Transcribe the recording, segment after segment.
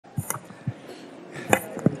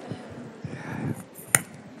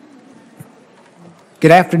Good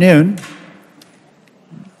afternoon.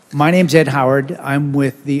 My name's Ed Howard. I'm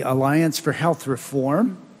with the Alliance for Health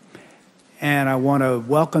Reform, and I want to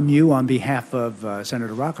welcome you on behalf of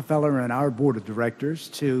Senator Rockefeller and our board of directors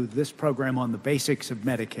to this program on the basics of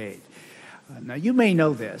Medicaid. Now, you may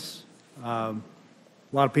know this. A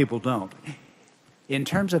lot of people don't. In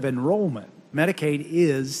terms of enrollment, Medicaid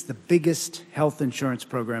is the biggest health insurance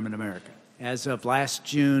program in America. As of last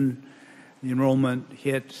June, the enrollment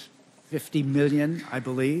hit 50 million, I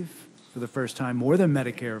believe, for the first time, more than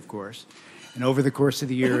Medicare, of course. And over the course of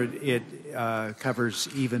the year, it covers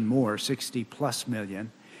even more, 60 plus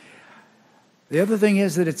million. The other thing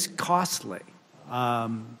is that it's costly.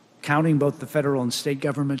 Counting both the federal and state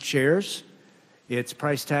government shares, its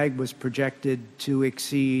price tag was projected to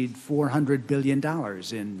exceed $400 billion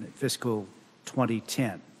in fiscal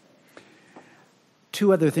 2010.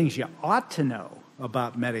 Two other things you ought to know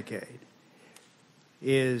about Medicaid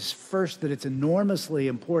is first that it's enormously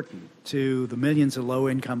important to the millions of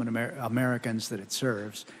low-income Americans that it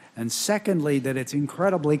serves, and secondly that it's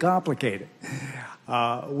incredibly complicated,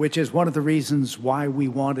 which is one of the reasons why we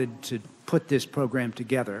wanted to put this program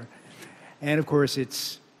together. And of course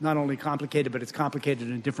it's not only complicated, but it's complicated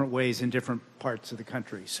in different ways in different parts of the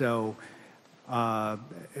country. So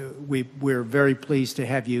we're very pleased to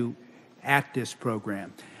have you at this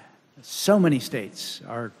program. So many states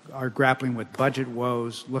are grappling with budget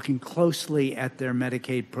woes, looking closely at their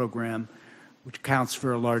Medicaid program, which accounts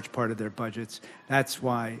for a large part of their budgets. That's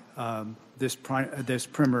why this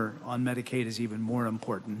primer on Medicaid is even more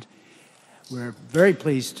important. We're very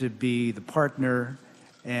pleased to be the partner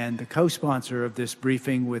and the co-sponsor of this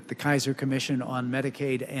briefing with the Kaiser Commission on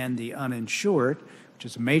Medicaid and the Uninsured, which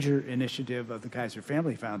is a major initiative of the Kaiser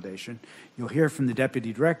Family Foundation. You'll hear from the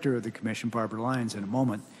Deputy Director of the Commission, Barbara Lyons, in a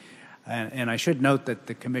moment. And I should note that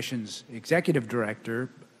the Commission's Executive Director,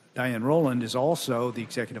 Diane Rowland, is also the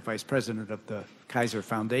Executive Vice President of the Kaiser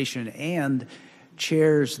Foundation and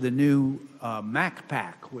chairs the new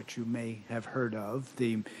MACPAC, which you may have heard of,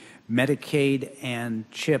 the Medicaid and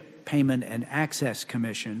CHIP Payment and Access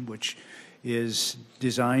Commission, which is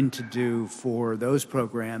designed to do for those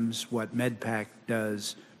programs what MedPAC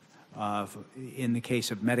does in the case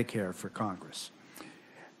of Medicare for Congress.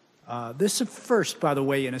 This is first, by the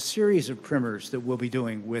way, in a series of primers that we'll be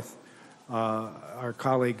doing with our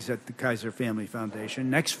colleagues at the Kaiser Family Foundation.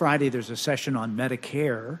 Next Friday, there's a session on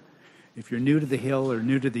Medicare. If you're new to the Hill or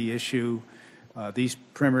new to the issue, these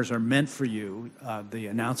primers are meant for you. The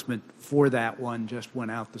announcement for that one just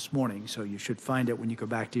went out this morning, so you should find it when you go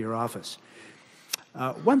back to your office.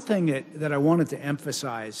 One thing that I wanted to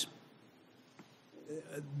emphasize,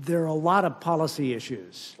 there are a lot of policy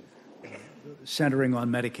issues centering on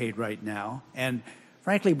Medicaid right now, and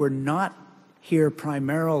frankly, we're not here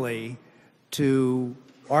primarily to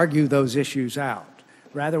argue those issues out.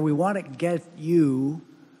 Rather, we want to get you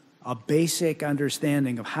a basic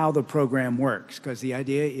understanding of how the program works, because the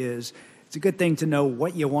idea is it's a good thing to know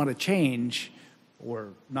what you want to change, or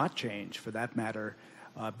not change for that matter,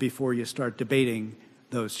 before you start debating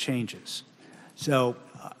those changes. So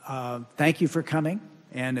thank you for coming.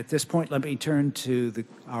 And at this point, let me turn to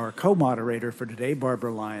our co-moderator for today,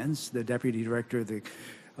 Barbara Lyons, the Deputy Director of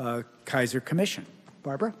the Kaiser Commission.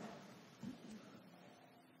 Barbara?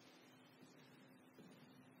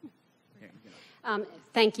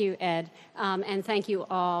 Thank you, Ed, and thank you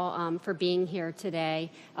all for being here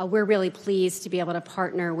today. We're really pleased to be able to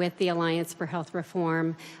partner with the Alliance for Health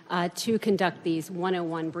Reform to conduct these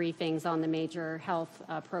 101 briefings on the major health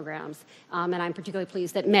programs. And I'm particularly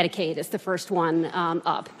pleased that Medicaid is the first one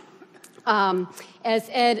up. As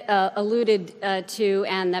Ed alluded to,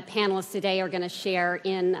 and the panelists today are going to share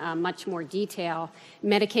in much more detail,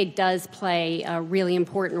 Medicaid does play a really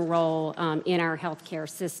important role in our healthcare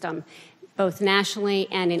system, both nationally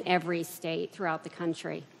and in every state throughout the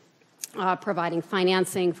country, providing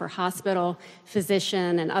financing for hospital,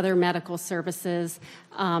 physician, and other medical services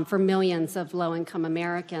for millions of low-income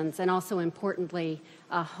Americans, and also importantly,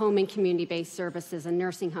 home and community-based services and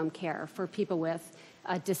nursing home care for people with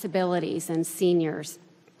disabilities and seniors.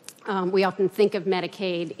 We often think of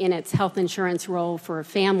Medicaid in its health insurance role for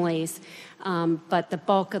families, but the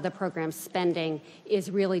bulk of the program's spending is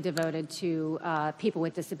really devoted to people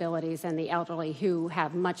with disabilities and the elderly who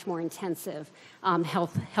have much more intensive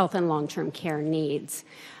health and long-term care needs.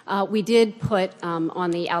 We did put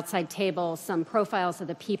on the outside table some profiles of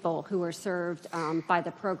the people who are served by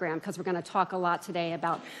the program, because we're going to talk a lot today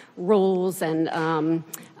about rules and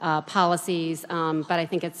policies, but I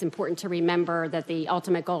think it's important to remember that the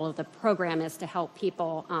ultimate goal of the program is to help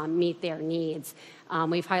people meet their needs.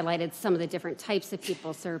 We've highlighted some of the different types of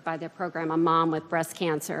people served by the program: a mom with breast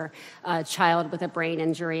cancer, a child with a brain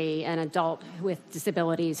injury, an adult with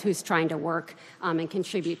disabilities who's trying to work and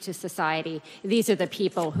contribute to society. These are the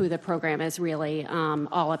people who the program is really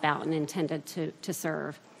all about and intended to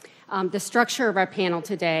serve. The structure of our panel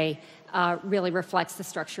today really reflects the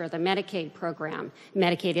structure of the Medicaid program.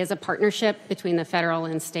 Medicaid is a partnership between the federal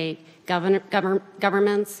and state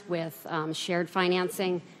governments with shared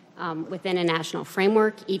financing within a national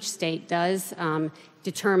framework. Each state does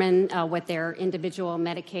determine what their individual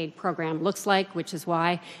Medicaid program looks like, which is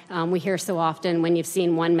why we hear so often, when you've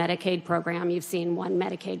seen one Medicaid program, you've seen one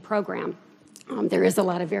Medicaid program. There is a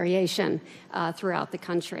lot of variation throughout the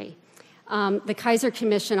country. The Kaiser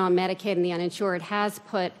Commission on Medicaid and the Uninsured has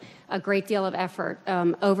put a great deal of effort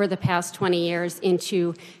over the past 20 years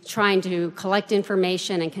into trying to collect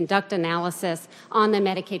information and conduct analysis on the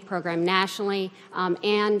Medicaid program nationally,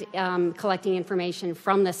 and collecting information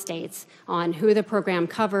from the states on who the program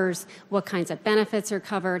covers, what kinds of benefits are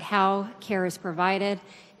covered, how care is provided,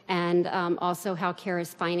 and also how care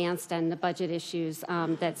is financed and the budget issues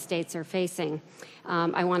that states are facing.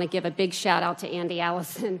 I want to give a big shout out to Andy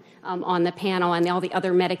Allison on the panel and all the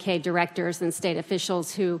other Medicaid directors and state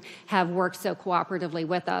officials who have worked so cooperatively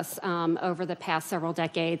with us over the past several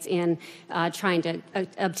decades in trying to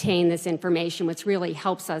obtain this information, which really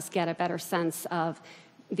helps us get a better sense of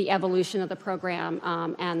the evolution of the program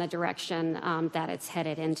and the direction that it's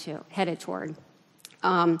headed toward.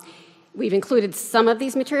 We've included some of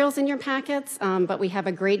these materials in your packets, but we have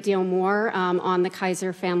a great deal more on the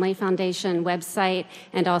Kaiser Family Foundation website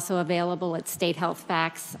and also available at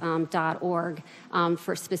statehealthfacts.org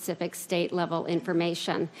for specific state-level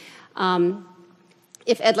information.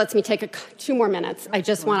 If Ed lets me take 2 more minutes, I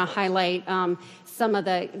just want to highlight some of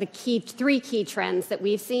the three key trends that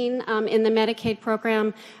we've seen in the Medicaid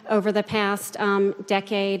program over the past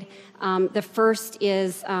decade. The first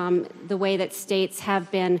is the way that states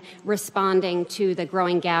have been responding to the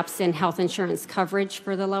growing gaps in health insurance coverage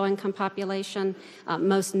for the low-income population,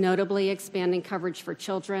 most notably expanding coverage for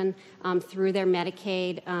children through their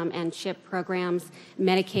Medicaid and CHIP programs.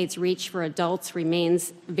 Medicaid's reach for adults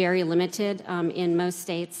remains very limited in most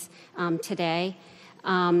states today.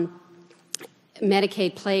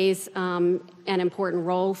 Medicaid plays an important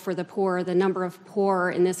role for the poor. The number of poor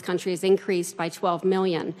in this country has increased by 12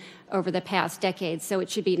 million over the past decade, so it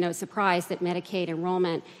should be no surprise that Medicaid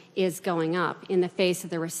enrollment is going up. In the face of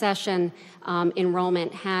the recession,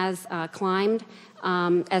 enrollment has climbed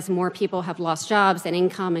as more people have lost jobs and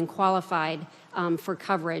income and qualified for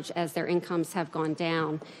coverage as their incomes have gone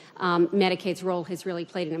down. Medicaid's role has really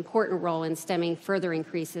played an important role in stemming further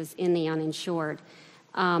increases in the uninsured.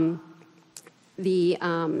 The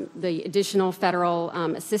additional federal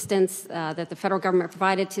assistance that the federal government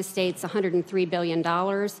provided to states, $103 billion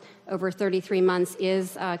over 33 months,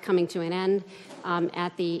 is coming to an end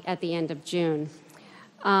at the end of June.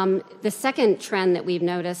 The second trend that we've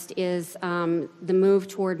noticed is the move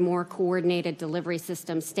toward more coordinated delivery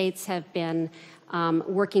systems. States have been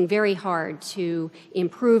working very hard to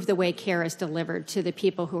improve the way care is delivered to the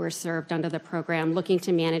people who are served under the program, looking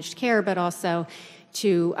to managed care, but also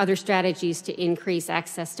to other strategies to increase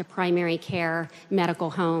access to primary care, medical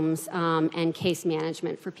homes, and case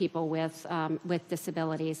management for people with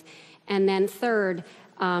disabilities. And then third,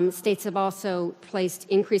 states have also placed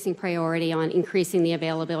increasing priority on increasing the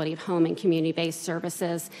availability of home and community-based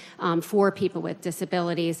services for people with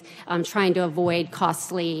disabilities, trying to avoid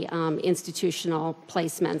costly institutional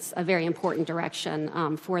placements, a very important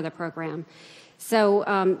direction for the program. So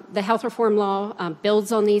the health reform law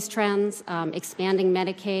builds on these trends, expanding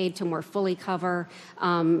Medicaid to more fully cover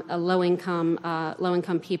low-income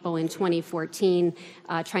people in 2014,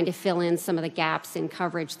 trying to fill in some of the gaps in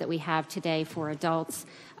coverage that we have today for adults,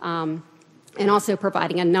 and also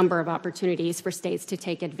providing a number of opportunities for states to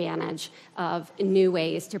take advantage of new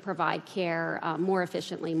ways to provide care more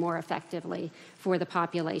efficiently, more effectively for the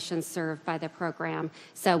population served by the program.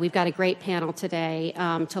 So we've got a great panel today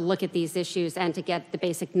to look at these issues and to get the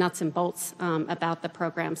basic nuts and bolts about the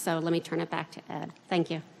program. So let me turn it back to Ed.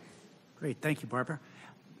 Thank you. Great. Thank you, Barbara.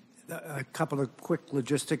 A couple of quick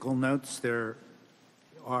logistical notes. There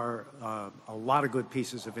are a lot of good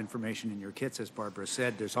pieces of information in your kits, as Barbara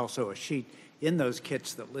said. There's also a sheet in those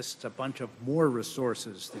kits that lists a bunch of more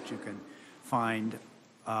resources that you can find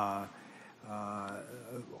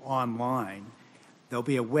online. There'll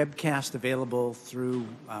be a webcast available through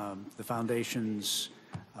the Foundation's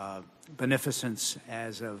beneficence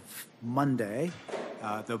as of Monday.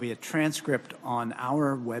 There'll be a transcript on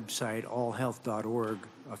our website, allhealth.org,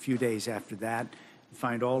 a few days after that.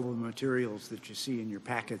 Find all of the materials that you see in your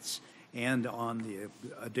packets and on the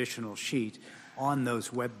additional sheet on those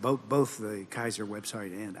both the Kaiser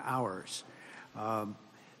website and ours.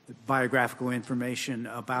 Biographical information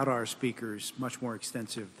about our speakers, much more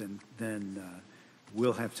extensive than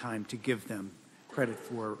we'll have time to give them credit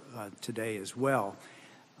for today as well.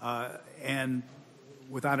 And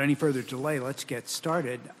without any further delay, let's get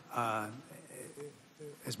started.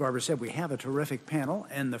 As Barbara said, we have a terrific panel,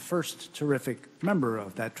 and the first terrific member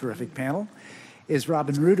of that terrific panel is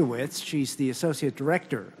Robin Rudowitz. She's the Associate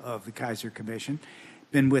Director of the Kaiser Commission,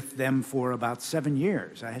 been with them for about 7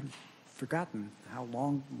 years. I had forgotten how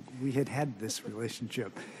long we had this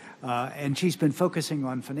relationship. And she's been focusing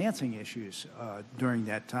on financing issues during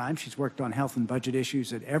that time. She's worked on health and budget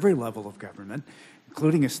issues at every level of government,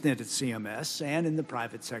 including a stint at CMS and in the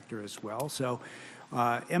private sector as well. So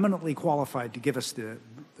eminently qualified to give us the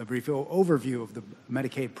brief overview of the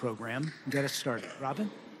Medicaid program. Get us started.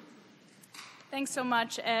 Robin? Thanks so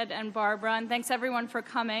much, Ed and Barbara, and thanks everyone for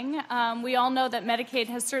coming. We all know that Medicaid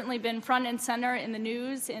has certainly been front and center in the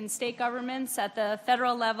news in state governments at the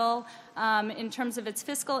federal level in terms of its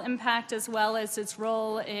fiscal impact as well as its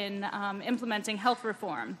role in implementing health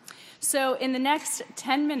reform. So in the next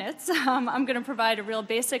 10 minutes, I'm going to provide a real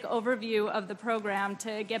basic overview of the program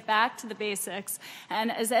to get back to the basics.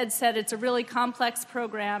 And as Ed said, it's a really complex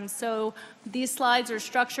program, so these slides are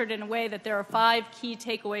structured in a way that there are 5 key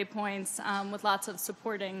takeaway points with lots of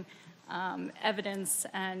supporting evidence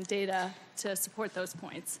and data to support those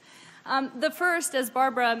points. The first, as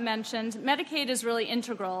Barbara mentioned, Medicaid is really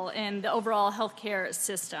integral in the overall healthcare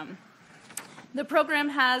system. The program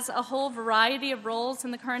has a whole variety of roles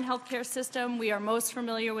in the current healthcare system. We are most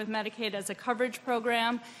familiar with Medicaid as a coverage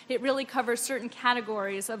program. It really covers certain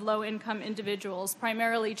categories of low-income individuals,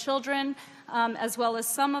 primarily children, as well as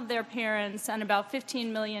some of their parents, and about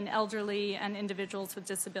 15 million elderly and individuals with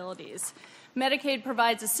disabilities. Medicaid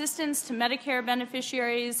provides assistance to Medicare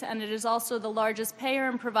beneficiaries, and it is also the largest payer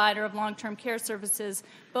and provider of long-term care services,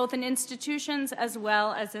 both in institutions as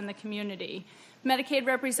well as in the community. Medicaid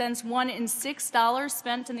represents $1 in $6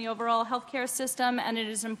 spent in the overall healthcare system, and it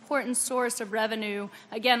is an important source of revenue,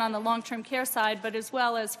 again, on the long-term care side, but as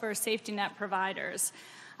well as for safety net providers.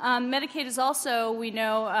 Medicaid is also, we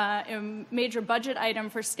know, a major budget item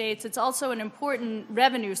for states. It's also an important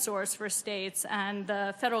revenue source for states, and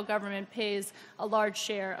the federal government pays a large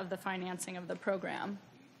share of the financing of the program.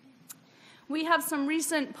 We have some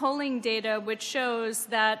recent polling data which shows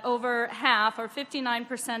that over half, or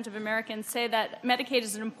 59% of Americans, say that Medicaid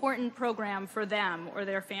is an important program for them or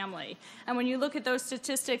their family. And when you look at those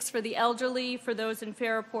statistics for the elderly, for those in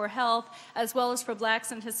fair or poor health, as well as for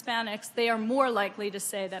blacks and Hispanics, they are more likely to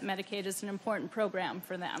say that Medicaid is an important program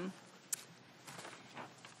for them.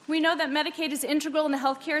 We know that Medicaid is integral in the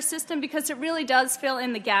healthcare system because it really does fill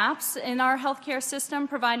in the gaps in our healthcare system,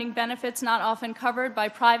 providing benefits not often covered by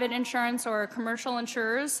private insurance or commercial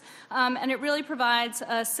insurers. And it really provides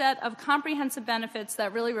a set of comprehensive benefits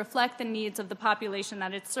that really reflect the needs of the population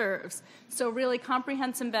that it serves. So really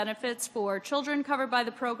comprehensive benefits for children covered by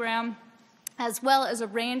the program, as well as a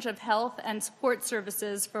range of health and support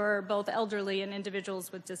services for both elderly and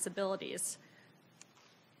individuals with disabilities.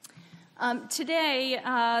 Today,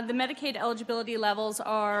 the Medicaid eligibility levels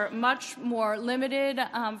are much more limited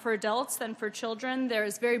for adults than for children. There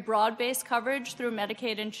is very broad-based coverage through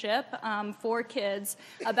Medicaid and CHIP for kids.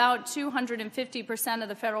 About 250% of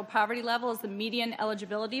the federal poverty level is the median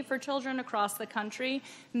eligibility for children across the country.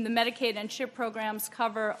 And the Medicaid and CHIP programs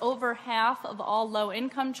cover over half of all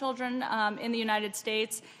low-income children in the United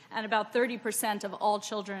States and about 30% of all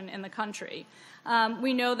children in the country.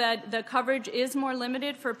 We know that the coverage is more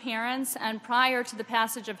limited for parents, and prior to the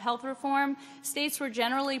passage of health reform, states were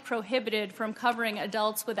generally prohibited from covering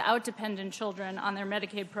adults without dependent children on their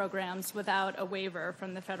Medicaid programs without a waiver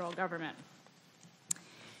from the federal government.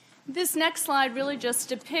 This next slide really just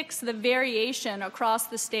depicts the variation across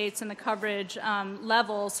the states in the coverage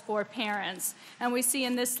levels for parents. And we see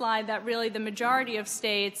in this slide that really in the majority of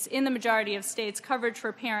states, coverage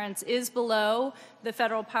for parents is below the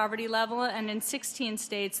federal poverty level, and in 16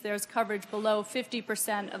 states, there's coverage below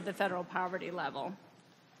 50% of the federal poverty level.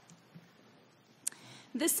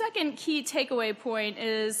 The second key takeaway point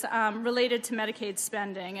is related to Medicaid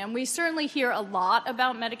spending, and we certainly hear a lot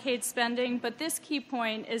about Medicaid spending, but this key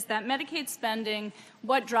point is that Medicaid spending,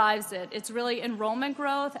 what drives it? It's really enrollment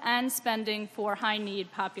growth and spending for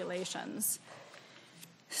high-need populations.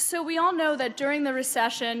 So we all know that during the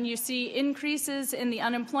recession, you see increases in the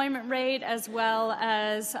unemployment rate as well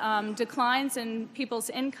as declines in people's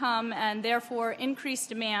income and therefore increased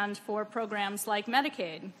demand for programs like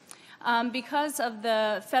Medicaid. Because of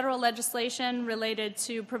the federal legislation related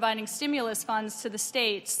to providing stimulus funds to the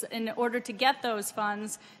states, in order to get those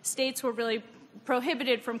funds, states were really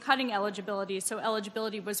prohibited from cutting eligibility, so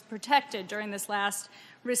eligibility was protected during this last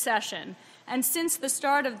recession. And since the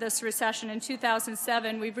start of this recession in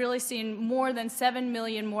 2007, we've really seen more than 7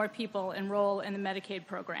 million more people enroll in the Medicaid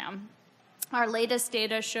program. Our latest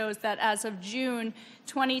data shows that as of June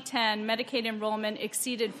 2010, Medicaid enrollment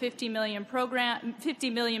exceeded 50 million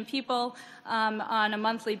people on a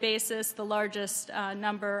monthly basis, the largest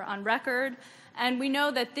number on record. And we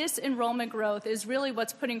know that this enrollment growth is really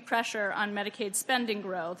what's putting pressure on Medicaid spending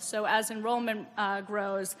growth. So as enrollment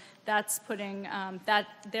grows, that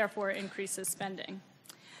therefore increases spending.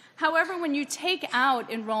 However, when you take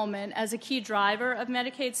out enrollment as a key driver of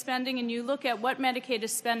Medicaid spending and you look at what Medicaid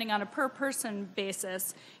is spending on a per-person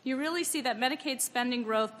basis, you really see that Medicaid spending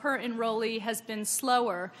growth per enrollee has been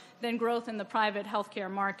slower than growth in the private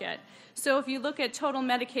healthcare market. So if you look at total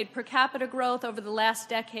Medicaid per capita growth over the last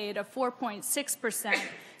decade of 4.6%,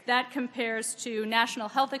 that compares to national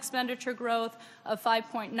health expenditure growth of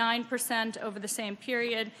 5.9% over the same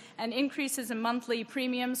period and increases in monthly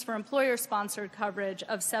premiums for employer-sponsored coverage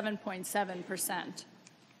of 7.7%.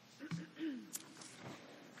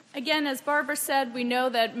 Again, as Barbara said, we know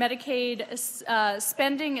that Medicaid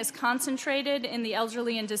spending is concentrated in the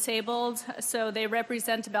elderly and disabled, so they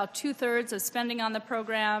represent about 2/3 of spending on the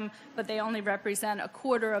program, but they only represent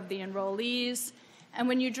 1/4 of the enrollees. And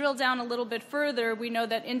when you drill down a little bit further, we know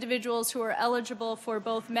that individuals who are eligible for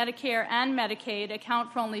both Medicare and Medicaid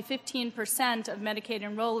account for only 15% of Medicaid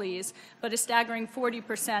enrollees, but a staggering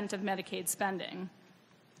 40% of Medicaid spending.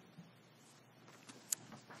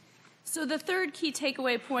 So the third key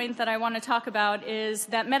takeaway point that I want to talk about is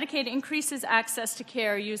that Medicaid increases access to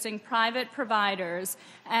care using private providers,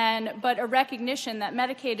 but a recognition that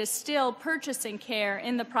Medicaid is still purchasing care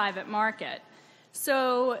in the private market.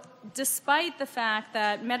 So despite the fact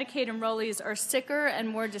that Medicaid enrollees are sicker and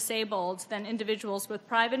more disabled than individuals with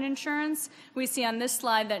private insurance, we see on this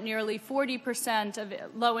slide that nearly 40% of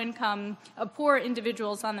low-income, poor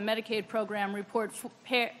individuals on the Medicaid program report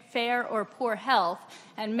fair or poor health,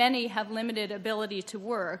 and many have limited ability to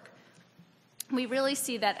work. We really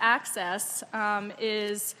see that access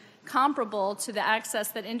is comparable to the access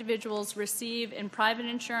that individuals receive in private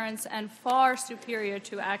insurance and far superior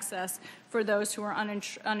to access for those who are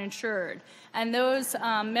uninsured. And those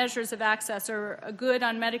measures of access are good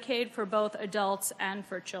on Medicaid for both adults and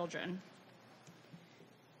for children.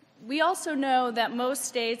 We also know that most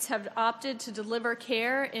states have opted to deliver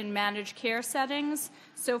care in managed care settings.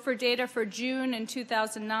 So for data for June in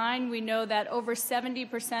 2009, we know that over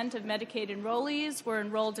 70% of Medicaid enrollees were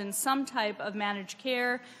enrolled in some type of managed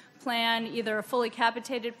care plan, either a fully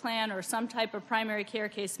capitated plan or some type of primary care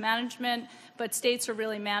case management, but states are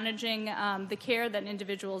really managing the care that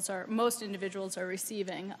most individuals are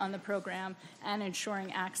receiving on the program and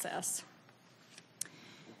ensuring access.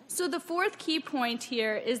 So the fourth key point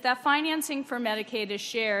here is that financing for Medicaid is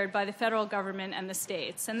shared by the federal government and the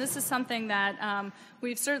states. And this is something that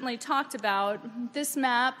we've certainly talked about. This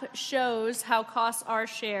map shows how costs are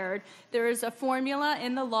shared. There is a formula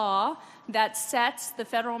in the law that sets the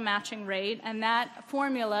federal matching rate, and that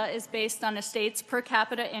formula is based on a state's per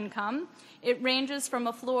capita income. It ranges from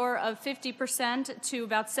a floor of 50% to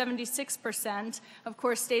about 76%. Of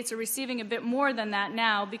course, states are receiving a bit more than that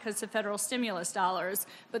now because of federal stimulus dollars.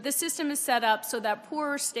 But the system is set up so that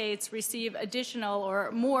poorer states receive additional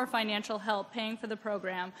or more financial help paying for the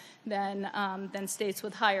program than states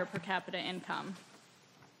with higher per capita income.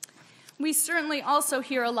 We certainly also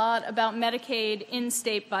hear a lot about Medicaid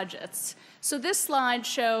in-state budgets. So this slide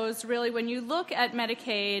shows really when you look at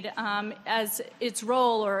Medicaid as its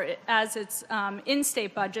role or as its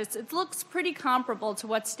in-state budgets, it looks pretty comparable to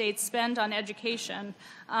what states spend on education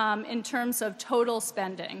in terms of total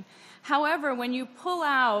spending. However, when you pull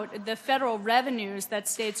out the federal revenues that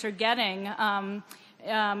states are getting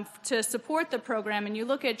to support the program, and you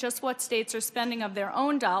look at just what states are spending of their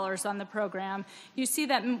own dollars on the program, you see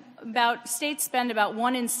that states spend about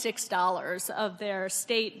 $1 in $6 of their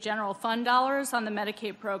state general fund dollars on the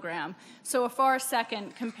Medicaid program. So a far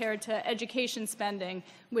second compared to education spending,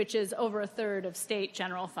 which is over 1/3 of state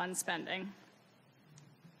general fund spending.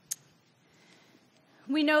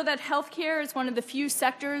 We know that healthcare is one of the few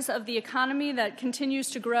sectors of the economy that continues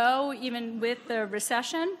to grow even with the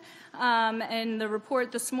recession. In the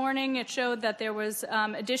report this morning, it showed that there was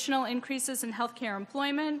additional increases in healthcare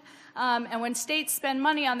employment. And when states spend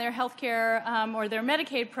money on their healthcare or their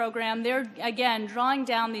Medicaid program, they're, again, drawing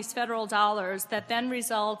down these federal dollars that then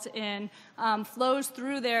result in flows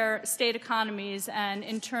through their state economies and,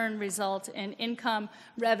 in turn, result in income,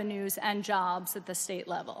 revenues, and jobs at the state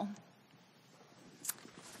level.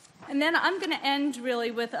 And then I'm going to end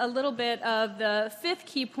really with a little bit of the fifth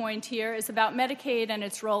key point here is about Medicaid and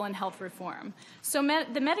its role in health reform. So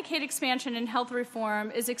the Medicaid expansion in health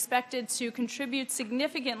reform is expected to contribute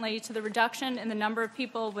significantly to the reduction in the number of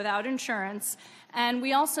people without insurance. And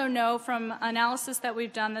we also know from analysis that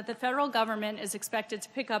we've done that the federal government is expected to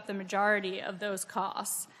pick up the majority of those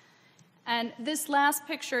costs. And this last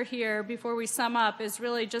picture here, before we sum up, is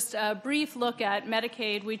really just a brief look at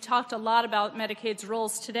Medicaid. We talked a lot about Medicaid's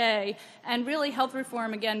roles today, and really health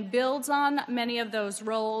reform, again, builds on many of those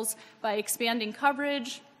roles by expanding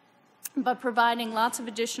coverage, but providing lots of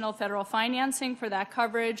additional federal financing for that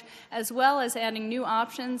coverage, as well as adding new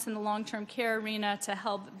options in the long-term care arena to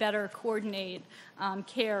help better coordinate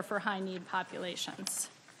care for high-need populations.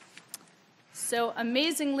 So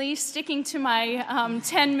amazingly, sticking to my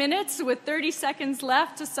 10 minutes with 30 seconds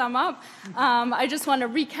left to sum up, I just want to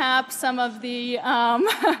recap some of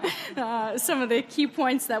the key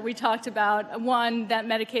points that we talked about. One, that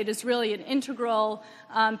Medicaid is really an integral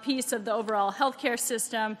piece of the overall healthcare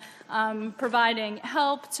system, providing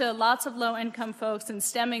help to lots of low-income folks and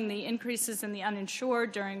stemming the increases in the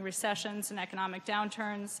uninsured during recessions and economic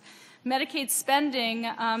downturns. Medicaid spending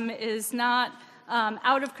is not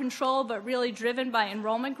out of control, but really driven by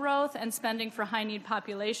enrollment growth and spending for high-need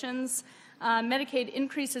populations. Medicaid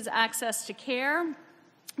increases access to care,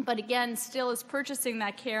 but again, still is purchasing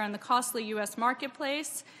that care in the costly U.S.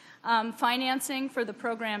 marketplace. Financing for the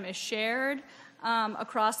program is shared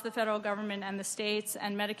across the federal government and the states,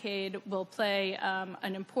 and Medicaid will play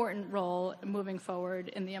an important role moving forward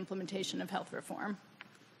in the implementation of health reform.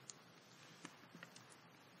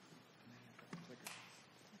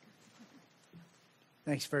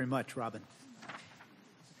 Thanks very much, Robin.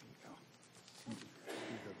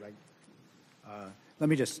 Let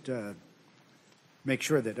me just make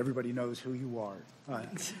sure that everybody knows who you are.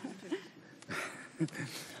 And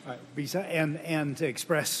to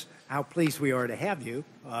express how pleased we are to have you,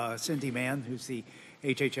 Cindy Mann, who's the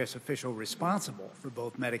HHS official responsible for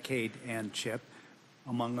both Medicaid and CHIP,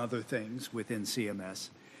 among other things, within CMS.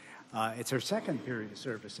 It's her second period of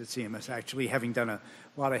service at CMS, actually, having done a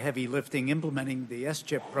lot of heavy lifting implementing the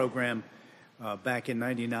SCHIP program back in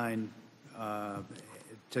 99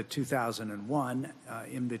 to 2001.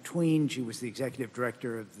 In between, she was the executive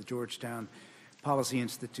director of the Georgetown Policy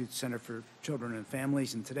Institute Center for Children and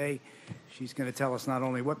Families, and today she's going to tell us not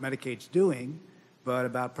only what Medicaid's doing, but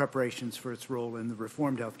about preparations for its role in the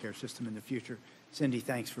reformed healthcare system in the future. Cindy,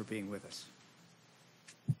 thanks for being with us.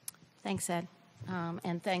 Thanks, Ed.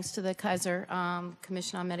 And thanks to the Kaiser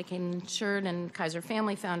Commission on Medicaid and Insured and Kaiser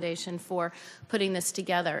Family Foundation for putting this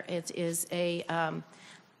together. It is a,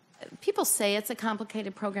 people say it's a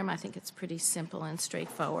complicated program. I think it's pretty simple and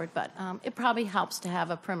straightforward, but it probably helps to have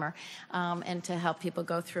a primer and to help people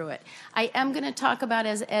go through it. I am going to talk about,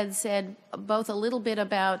 as Ed said, both a little bit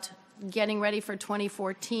about getting ready for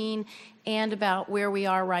 2014 and about where we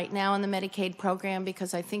are right now in the Medicaid program,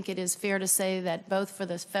 because I think it is fair to say that both for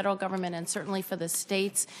the federal government and certainly for the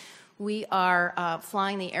states, we are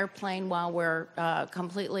flying the airplane while we're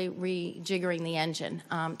completely rejiggering the engine.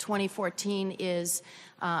 2014 is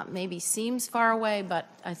maybe seems far away, but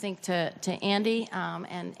I think to Andy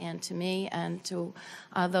and to me and to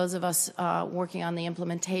those of us working on the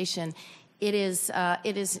implementation, it is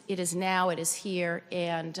now, it is here,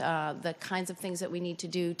 and the kinds of things that we need to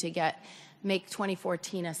do to make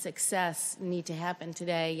 2014 a success need to happen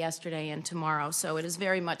today, yesterday, and tomorrow. So it is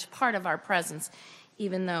very much part of our presence,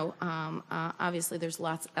 even though obviously there's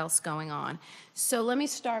lots else going on. So let me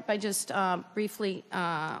start by just briefly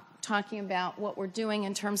talking about what we're doing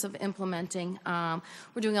in terms of implementing.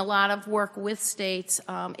 We're doing a lot of work with states.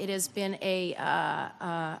 It has been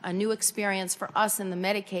a new experience for us in the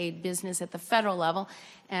Medicaid business at the federal level,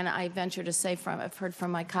 and I venture to say I've heard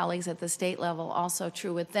from my colleagues at the state level, also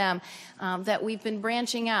true with them, that we've been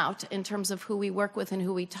branching out in terms of who we work with and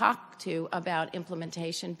who we talk to about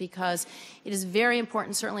implementation, because it is very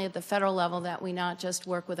important, certainly at the federal level, that we not just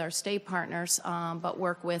work with our state partners, but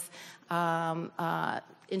work with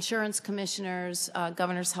insurance commissioners,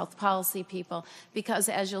 governor's health policy people, because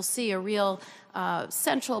as you'll see, a real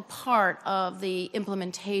central part of the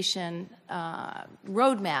implementation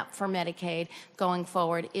roadmap for Medicaid going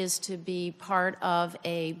forward is to be part of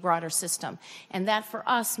a broader system. And that for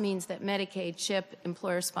us means that Medicaid, CHIP,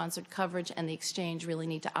 employer-sponsored coverage, and the exchange really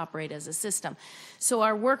need to operate as a system. So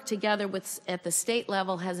our work together at the state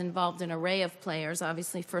level has involved an array of players,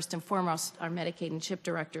 obviously first and foremost our Medicaid and CHIP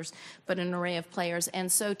directors, but an array of players.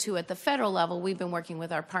 And so too at the federal level, we've been working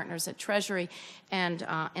with our partners at Treasury and the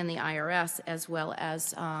IRS, as well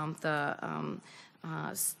as the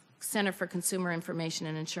Center for Consumer Information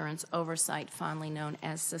and Insurance Oversight, fondly known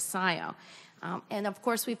as CISIO. And of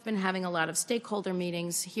course, we've been having a lot of stakeholder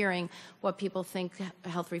meetings, hearing what people think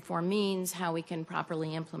health reform means, how we can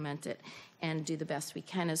properly implement it, and do the best we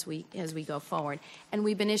can as we go forward. And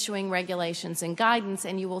we've been issuing regulations and guidance,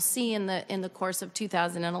 and you will see in the course of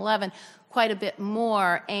 2011 quite a bit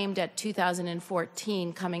more aimed at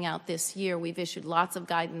 2014 coming out this year. We've issued lots of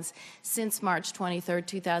guidance since March 23rd,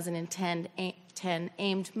 2010,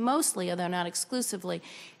 aimed mostly, although not exclusively,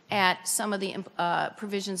 at some of the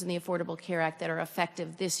provisions in the Affordable Care Act that are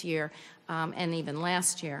effective this year and even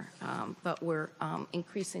last year. But we're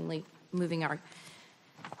increasingly moving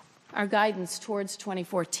our guidance towards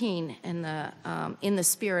 2014 in the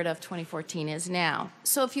spirit of 2014 is now.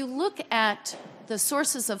 So if you look at the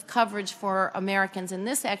sources of coverage for Americans, and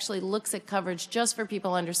this actually looks at coverage just for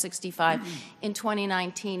people under 65 in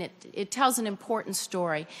 2019, it tells an important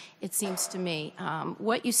story, it seems to me.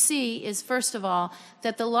 What you see is, first of all,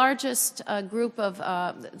 that the largest group of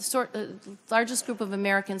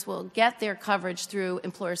Americans will get their coverage through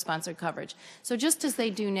employer-sponsored coverage. So just as they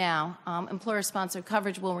do now, employer-sponsored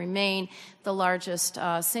coverage will remain the largest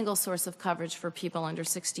single source of coverage for people under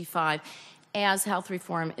 65 as health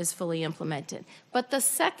reform is fully implemented. But the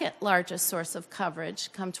second largest source of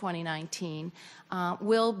coverage come 2019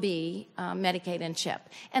 will be Medicaid and CHIP.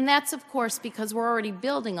 And that's, of course, because we're already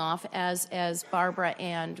building off, as Barbara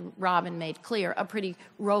and Robin made clear, a pretty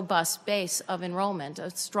robust base of enrollment, a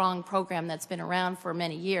strong program that's been around for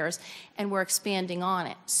many years, and we're expanding on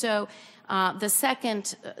it. So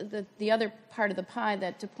the other part of the pie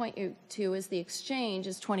that to point you to is the exchange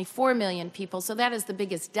is 24 million people, so that is the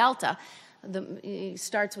biggest delta. It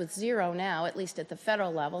starts with 0 now, at least at the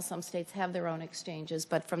federal level. Some states have their own exchanges,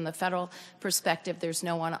 but from the federal perspective, there's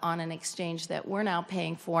no one on an exchange that we're now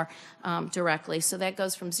paying for directly. So that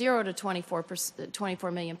goes from 0 to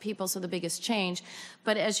 24 million people, so the biggest change.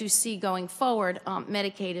 But as you see going forward,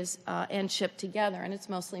 Medicaid is and CHIP together, and it's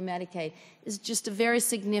mostly Medicaid, is just a very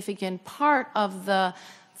significant part of the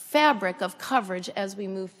fabric of coverage as we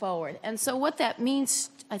move forward. And so what that means,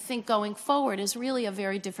 I think, going forward is really a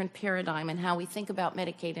very different paradigm in how we think about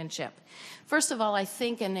Medicaid and CHIP. First of all, I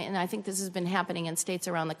think, and I think this has been happening in states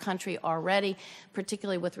around the country already,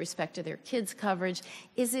 particularly with respect to their kids' coverage,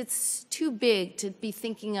 is it's too big to be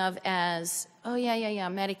thinking of as, oh, yeah,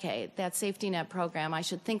 Medicaid, that safety net program, I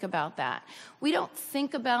should think about that. We don't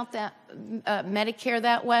think about that Medicare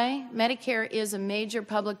that way. Medicare is a major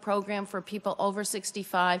public program for people over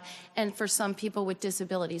 65 and for some people with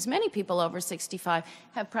disabilities. Many people over 65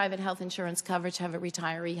 have private health insurance coverage, have a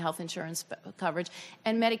retiree health insurance coverage,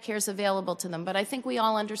 and Medicare is available to them. But I think we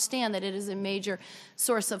all understand that it is a major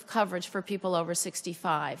source of coverage for people over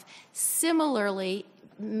 65. Similarly,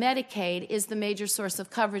 Medicaid is the major source of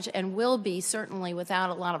coverage and will be, certainly without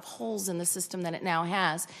a lot of holes in the system that it now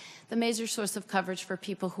has, the major source of coverage for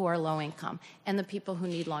people who are low income and the people who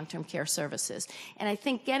need long-term care services. And I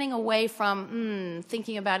think getting away from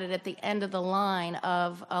thinking about it at the end of the line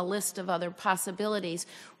of a list of other possibilities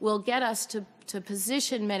will get us to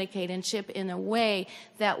position Medicaid and CHIP in a way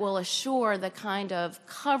that will assure the kind of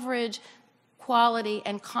coverage, quality,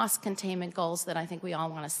 and cost containment goals that I think we all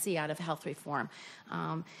want to see out of health reform.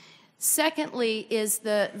 Secondly is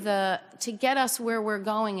to get us where we're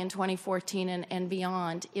going in 2014 and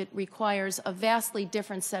beyond, it requires a vastly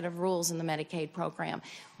different set of rules in the Medicaid program.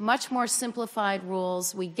 Much more simplified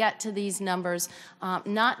rules. We get to these numbers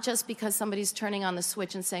not just because somebody's turning on the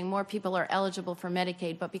switch and saying more people are eligible for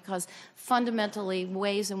Medicaid, but because fundamentally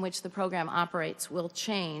ways in which the program operates will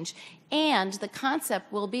change. And the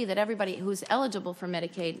concept will be that everybody who's eligible for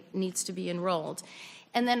Medicaid needs to be enrolled.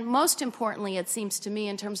 And then most importantly, it seems to me,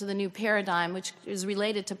 in terms of the new paradigm, which is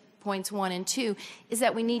related to points 1 and 2, is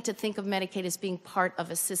that we need to think of Medicaid as being part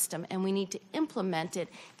of a system, and we need to implement it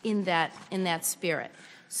in that spirit.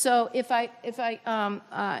 So if I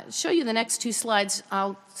show you the next 2 slides,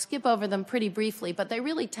 I'll skip over them pretty briefly, but they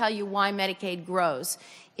really tell you why Medicaid grows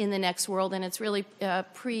in the next world, and it's really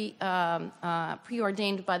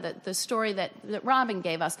preordained by the story that Robin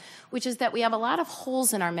gave us, which is that we have a lot of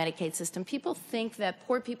holes in our Medicaid system. People think that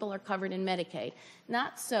poor people are covered in Medicaid.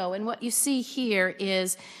 Not so, and what you see here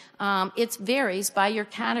is it varies by your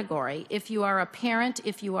category. If you are a parent,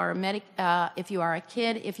 if you are if you are a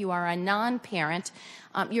kid, if you are a non-parent,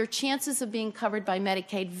 your chances of being covered by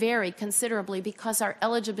Medicaid vary considerably because our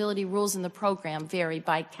eligibility rules in the program vary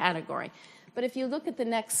by category. But if you look at the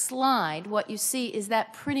next slide, what you see is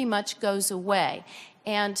that pretty much goes away.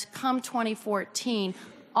 And come 2014,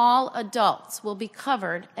 all adults will be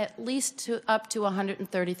covered at least up to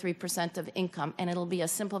 133% of income, and it'll be a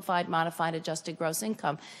simplified, modified, adjusted gross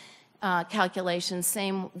income calculation,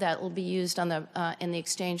 same that will be used on in the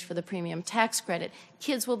exchange for the premium tax credit.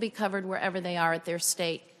 Kids will be covered wherever they are at their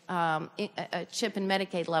state CHIP and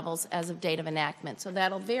Medicaid levels as of date of enactment. So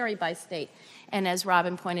that'll vary by state. And as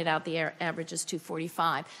Robin pointed out, the average is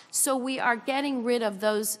 245. So we are getting rid of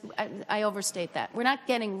those, I overstate that. We're not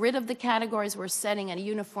getting rid of the categories, we're setting a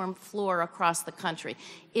uniform floor across the country.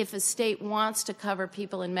 If a state wants to cover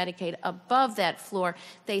people in Medicaid above that floor,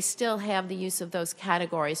 they still have the use of those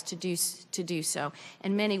categories to do so.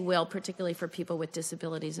 And many will, particularly for people with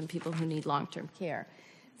disabilities and people who need long-term care.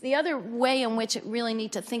 The other way in which it really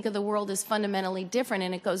need to think of the world is fundamentally different,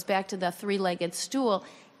 and it goes back to the three-legged stool,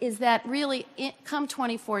 is that really, come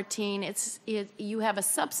 2014, you have a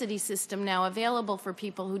subsidy system now available for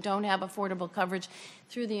people who don't have affordable coverage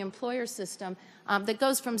through the employer system that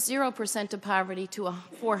goes from 0% of poverty to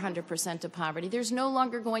 400% of poverty. There's no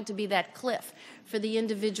longer going to be that cliff for the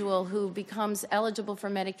individual who becomes eligible for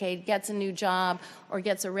Medicaid, gets a new job, or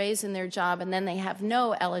gets a raise in their job, and then they have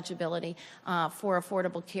no eligibility for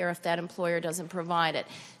affordable care if that employer doesn't provide it.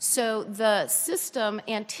 So the system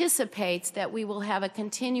anticipates that we will have a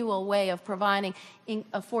continual way of providing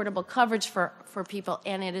affordable coverage for people,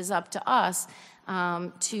 and it is up to us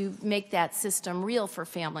to make that system real for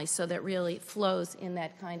families so that it really flows in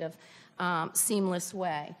that kind of seamless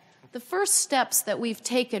way. The first steps that we've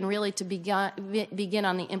taken really to begin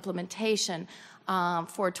on the implementation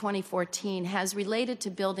for 2014 has related to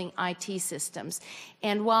building IT systems.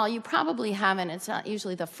 And while you probably haven't, it's not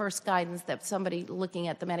usually the first guidance that somebody looking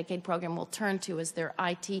at the Medicaid program will turn to is their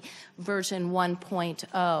IT version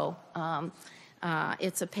 1.0.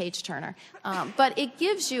 It's a page turner. But it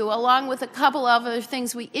gives you, along with a couple of other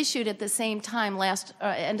things we issued at the same time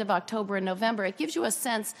end of October and November, it gives you a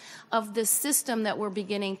sense of the system that we're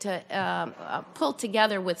beginning to pull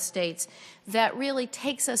together with states that really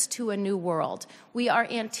takes us to a new world. We are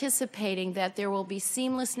anticipating that there will be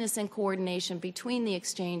seamlessness and coordination between the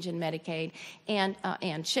exchange and Medicaid and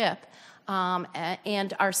CHIP.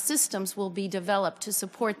 And our systems will be developed to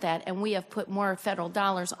support that, and we have put more federal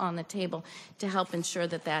dollars on the table to help ensure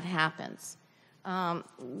that that happens.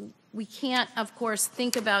 We can't, of course,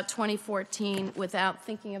 think about 2014 without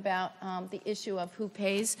thinking about the issue of who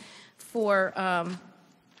pays for,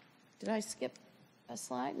 did I skip a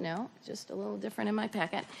slide? No, just a little different in my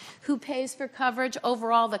packet. Who pays for coverage?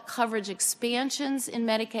 Overall, the coverage expansions in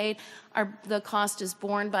Medicaid, the cost is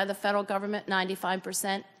borne by the federal government,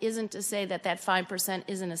 95%. Isn't to say that that 5%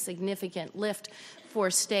 isn't a significant lift for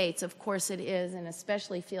states. Of course it is, and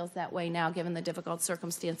especially feels that way now given the difficult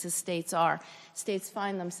circumstances states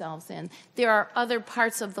find themselves in. There are other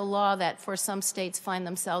parts of the law that for some states find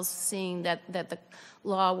themselves seeing that the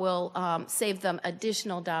law will save them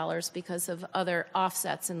additional dollars because of other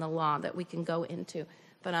offsets in the law that we can go into.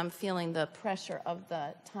 But I'm feeling the pressure of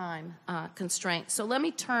the time constraint. So let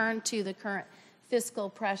me turn to the current fiscal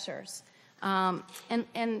pressures. And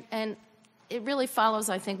it really follows,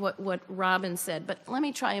 I think, what Robin said, but let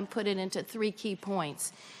me try and put it into 3 key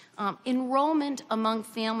points. Enrollment among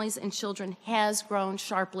families and children has grown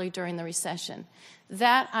sharply during the recession.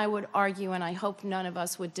 That, I would argue, and I hope none of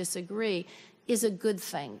us would disagree, is a good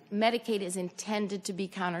thing. Medicaid is intended to be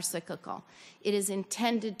countercyclical. It is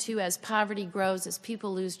intended to, as poverty grows, as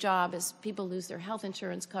people lose jobs, as people lose their health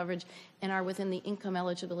insurance coverage and are within the income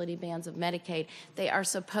eligibility bands of Medicaid, they are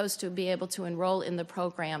supposed to be able to enroll in the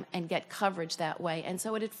program and get coverage that way. And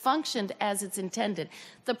so it had functioned as it's intended.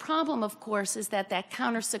 The problem, of course, is that that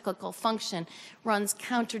countercyclical function runs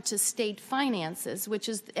counter to state finances, which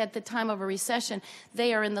is, at the time of a recession,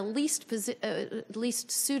 they are in the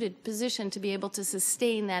least suited position to be able to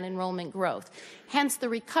sustain that enrollment growth. Hence, the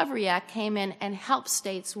Recovery Act came in and helped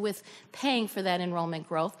states with paying for that enrollment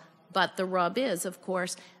growth. But the rub is, of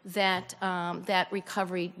course, that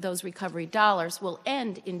those recovery dollars will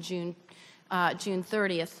end in June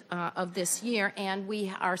 30th of this year, and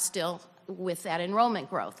we are still with that enrollment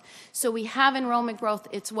growth. So we have enrollment growth.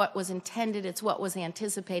 It's what was intended. It's what was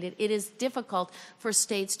anticipated. It is difficult for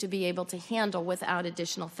states to be able to handle without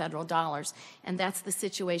additional federal dollars, and that's the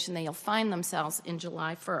situation they'll find themselves in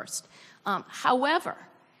July 1st. However,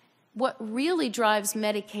 what really drives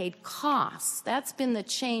Medicaid costs, that's been the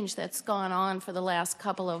change that's gone on for the last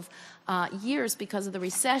couple of years because of the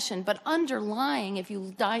recession. But underlying, if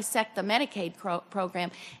you dissect the Medicaid program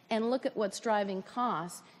and look at what's driving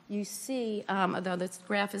costs, you see, although this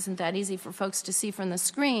graph isn't that easy for folks to see from the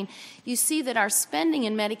screen, you see that our spending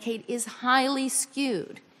in Medicaid is highly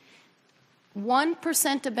skewed.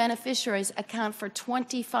 1% of beneficiaries account for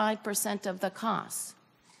 25% of the costs.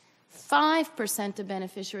 5% of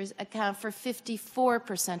beneficiaries account for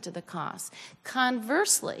 54% of the costs.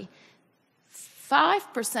 Conversely,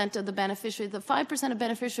 5% of the beneficiaries, the 5% of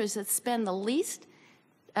beneficiaries that spend the least,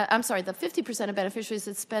 the 50% of beneficiaries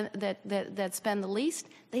that spend the least,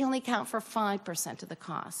 they only account for 5% of the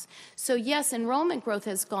costs. So yes, enrollment growth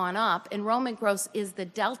has gone up. Enrollment growth is the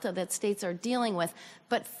delta that states are dealing with.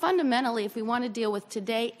 But fundamentally, if we want to deal with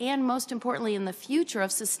today and most importantly in the future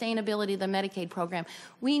of sustainability of the Medicaid program,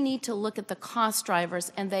 we need to look at the cost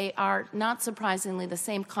drivers, and they are not surprisingly the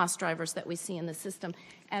same cost drivers that we see in the system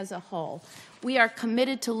as a whole. We are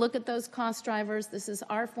committed to look at those cost drivers. This is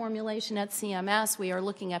our formulation at CMS. We are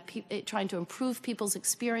looking at trying to improve people's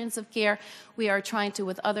experience of care. We are trying to,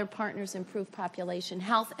 with other partners, improve population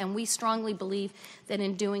health, and we strongly believe that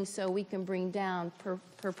in doing so we can bring down per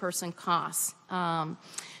person costs.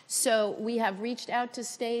 So we have reached out to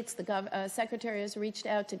states. The Secretary has reached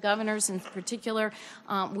out to governors in particular.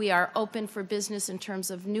 We are open for business in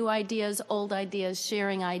terms of new ideas, old ideas,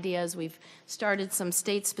 sharing ideas. We've started some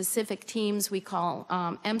state-specific teams we call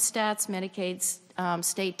MSTATs, Medicaid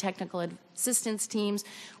State Technical Assistance Teams.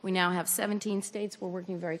 We now have 17 states we're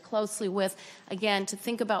working very closely with, again, to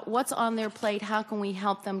think about what's on their plate, how can we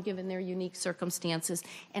help them given their unique circumstances,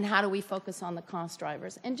 and how do we focus on the cost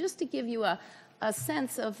drivers. And just to give you a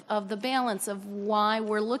sense of the balance of why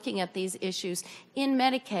we're looking at these issues. In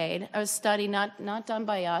Medicaid, a study not done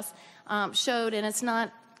by us showed, and it's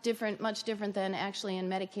not much different than actually in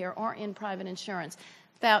Medicare or in private insurance,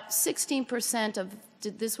 about 16% of,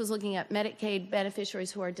 this was looking at Medicaid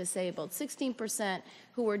beneficiaries who are disabled, 16%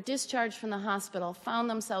 who were discharged from the hospital found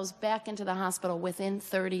themselves back into the hospital within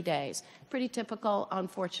 30 days. Pretty typical,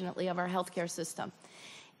 unfortunately, of our healthcare system.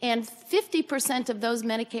 And 50% of those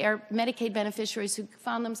Medicaid beneficiaries who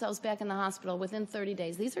found themselves back in the hospital within 30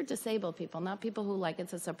 days, these are disabled people, not people who, like,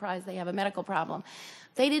 it's a surprise they have a medical problem.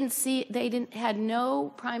 Had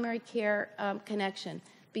no primary care connection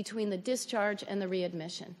between the discharge and the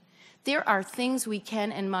readmission. There are things we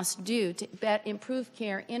can and must do to improve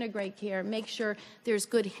care, integrate care, make sure there's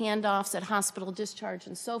good handoffs at hospital discharge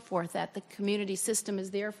and so forth, that the community system is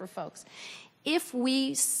there for folks. If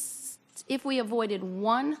we avoided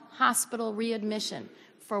one hospital readmission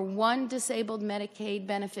for one disabled Medicaid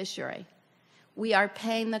beneficiary, we are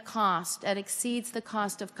paying the cost that exceeds the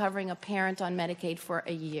cost of covering a parent on Medicaid for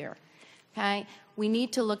a year. Okay? We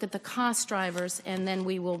need to look at the cost drivers, and then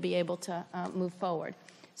we will be able to move forward.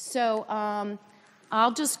 So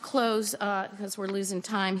I'll just close, because we're losing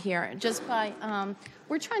time here, just by,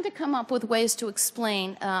 we're trying to come up with ways to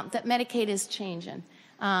explain that Medicaid is changing.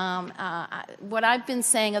 What I've been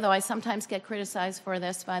saying, although I sometimes get criticized for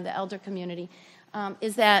this by the elder community,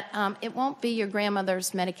 is that it won't be your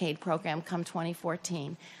grandmother's Medicaid program come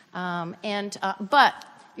 2014. But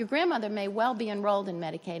your grandmother may well be enrolled in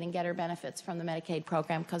Medicaid and get her benefits from the Medicaid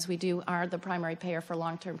program, because we are the primary payer for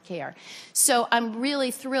long-term care. So I'm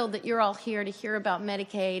really thrilled that you're all here to hear about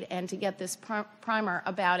Medicaid and to get this primer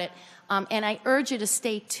about it. And I urge you to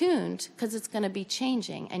stay tuned, because it's going to be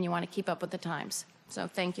changing and you want to keep up with the times. So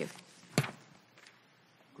thank you.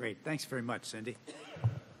 Great. Thanks very much, Cindy.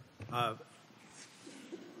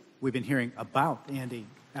 We've been hearing about Andy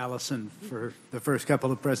Allison for the first couple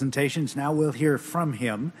of presentations. Now we'll hear from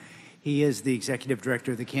him. He is the Executive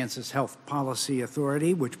Director of the Kansas Health Policy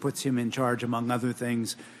Authority, which puts him in charge, among other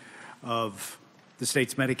things, of the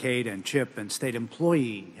state's Medicaid and CHIP and state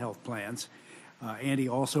employee health plans. Andy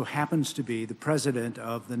also happens to be the president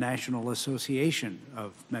of the National Association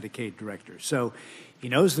of Medicaid Directors. So he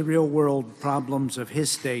knows the real-world problems of his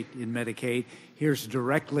state in Medicaid, hears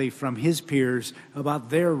directly from his peers about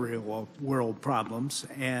their real-world problems,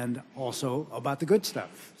 and also about the good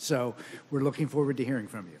stuff. So we're looking forward to hearing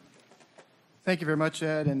from you. Thank you very much,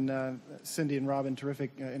 Ed, and Cindy and Robin, terrific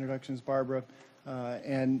introductions, Barbara.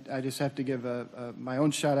 And I just have to give my own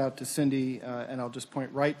shout out to Cindy, and I'll just point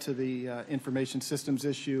right to the information systems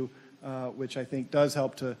issue, which I think does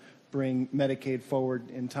help to bring Medicaid forward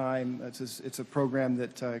in time. It's a program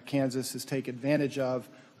that Kansas has taken advantage of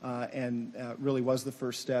and really was the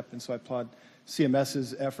first step, and so I applaud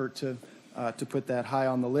CMS's effort to put that high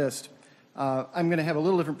on the list. I'm going to have a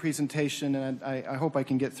little different presentation, and I hope I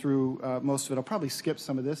can get through most of it. I'll probably skip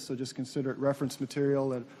some of this, so just consider it reference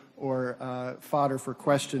material or fodder for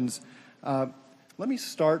questions. Let me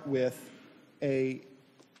start with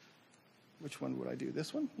which one would I do?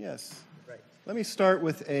 This one? Yes. Right. Let me start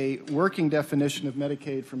with a working definition of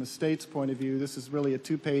Medicaid from a state's point of view. This is really a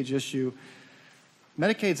two-page issue.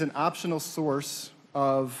 Medicaid's an optional source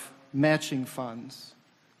of matching funds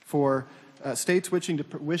for states wishing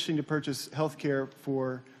to purchase health care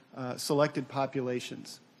for selected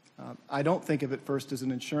populations. I don't think of it first as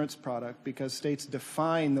an insurance product because states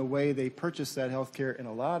define the way they purchase that health care in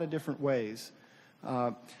a lot of different ways.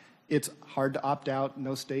 It's hard to opt out.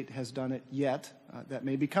 No state has done it yet. That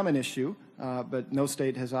may become an issue, but no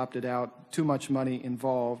state has opted out. Too much money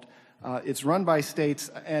involved. It's run by states,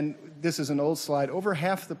 and this is an old slide. Over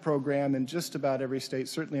half the program in just about every state,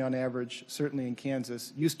 certainly on average, certainly in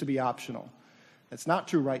Kansas, used to be optional. That's not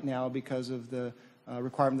true right now because of the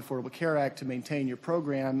requirement of the Affordable Care Act to maintain your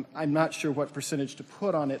program. I'm not sure what percentage to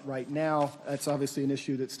put on it right now. That's obviously an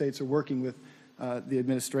issue that states are working with the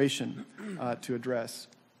administration to address.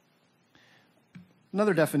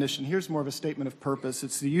 Another definition, here's more of a statement of purpose.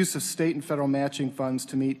 It's the use of state and federal matching funds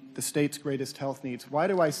to meet the state's greatest health needs. Why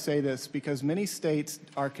do I say this? Because many states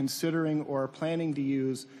are considering or are planning to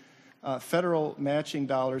use federal matching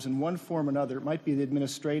dollars in one form or another. It might be the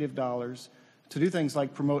administrative dollars to do things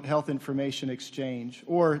like promote health information exchange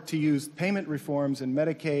or to use payment reforms in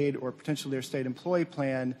Medicaid or potentially their state employee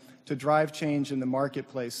plan to drive change in the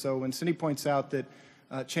marketplace. So when Cindy points out that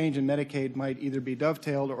change in Medicaid might either be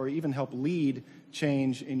dovetailed or even help lead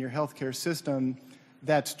change in your healthcare system,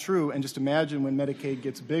 that's true. And just imagine when Medicaid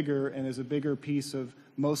gets bigger and is a bigger piece of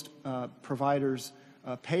most providers'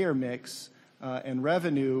 payer mix and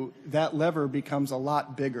revenue, that lever becomes a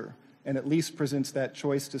lot bigger and at least presents that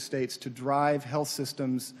choice to states to drive health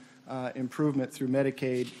systems improvement through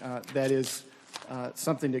Medicaid. That is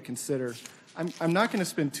something to consider. I'm not going to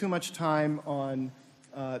spend too much time on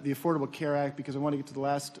the Affordable Care Act because I want to get to the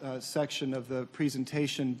last section of the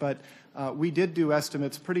presentation, but we did do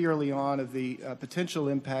estimates pretty early on of the potential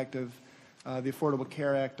impact of the Affordable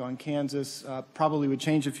Care Act on Kansas. Probably would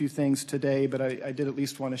change a few things today, but I did at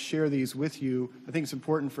least want to share these with you. I think it's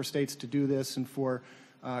important for states to do this and for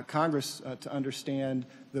Congress to understand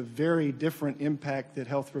the very different impact that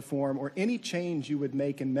health reform or any change you would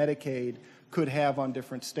make in Medicaid could have on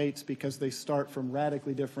different states because they start from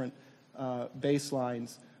radically different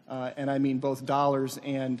baselines, and I mean both dollars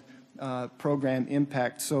and program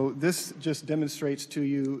impact. So this just demonstrates to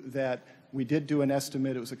you that we did do an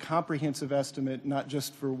estimate. It was a comprehensive estimate, not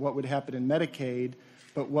just for what would happen in Medicaid,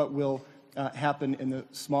 but what will happen in the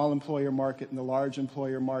small employer market and the large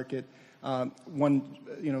employer market. One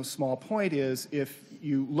small point is if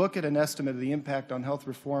you look at an estimate of the impact on health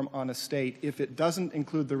reform on a state, if it doesn't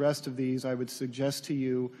include the rest of these, I would suggest to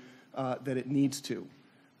you that it needs to.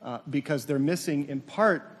 Because they're missing, in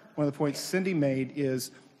part, one of the points Cindy made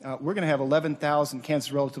is we're going to have 11,000, Kansas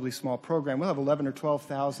is a relatively small program, we'll have 11 or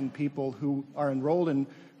 12,000 people who are enrolled in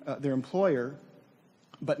their employer,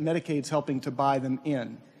 but Medicaid's helping to buy them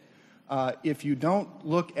in. If you don't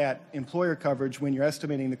look at employer coverage when you're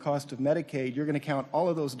estimating the cost of Medicaid, you're going to count all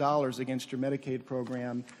of those dollars against your Medicaid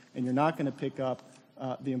program, and you're not going to pick up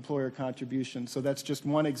the employer contribution. So that's just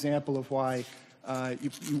one example of why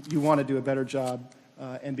you want to do a better job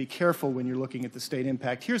and be careful when you're looking at the state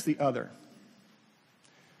impact. Here's the other.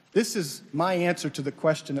 This is my answer to the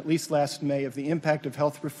question, at least last May, of the impact of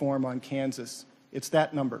health reform on Kansas. It's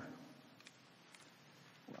that number.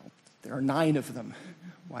 Well, there are 9 of them.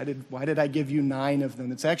 Why did I give you 9 of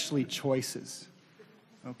them? It's actually choices,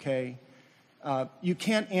 okay? You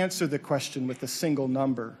can't answer the question with a single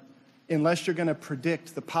number unless you're going to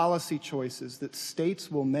predict the policy choices that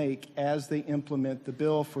states will make as they implement the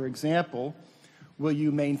bill. For example, will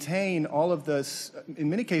you maintain all of the, in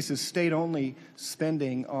many cases, state-only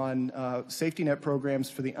spending on safety net programs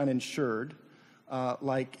for the uninsured,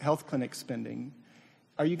 like health clinic spending?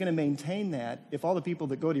 Are you going to maintain that if all the people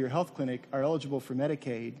that go to your health clinic are eligible for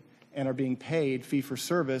Medicaid and are being paid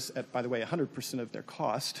fee-for-service at, by the way, 100% of their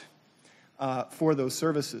cost for those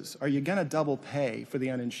services? Are you going to double pay for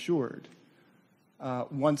the uninsured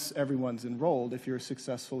once everyone's enrolled if you're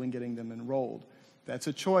successful in getting them enrolled? That's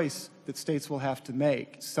a choice that states will have to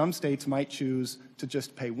make. Some states might choose to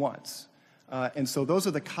just pay once. And so those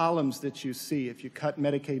are the columns that you see. If you cut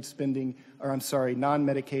Medicaid spending, or I'm sorry,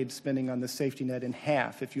 non-Medicaid spending on the safety net in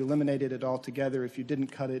half, if you eliminated it altogether, if you didn't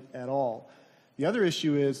cut it at all. The other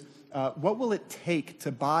issue is, what will it take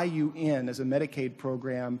to buy you in as a Medicaid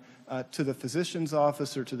program to the physician's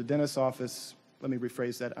office or to the dentist's office? Let me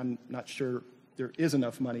rephrase that. I'm not sure there is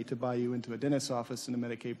enough money to buy you into a dentist's office in a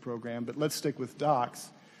Medicaid program, but let's stick with docs.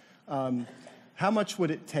 How much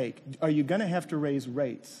would it take? Are you going to have to raise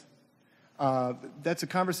rates? That's a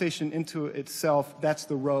conversation into itself. That's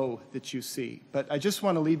the row that you see. But I just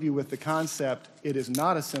want to leave you with the concept. It is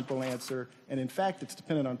not a simple answer. And in fact, it's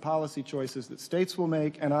dependent on policy choices that states will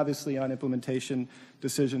make and obviously on implementation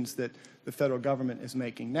decisions that the federal government is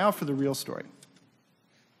making. Now for the real story,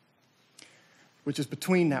 which is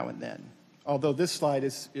between now and then, although this slide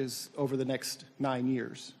is over the next 9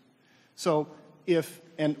 years. So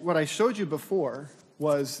and what I showed you before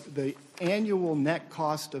was the annual net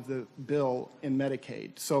cost of the bill in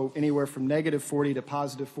Medicaid. So anywhere from -40 to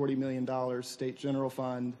positive $40 million, state general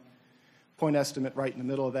fund, point estimate right in the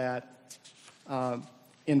middle of that.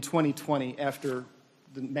 In 2020, after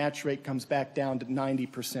the match rate comes back down to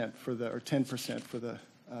 90% or 10% for the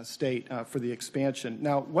state for the expansion.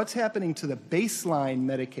 Now, what's happening to the baseline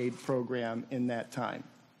Medicaid program in that time?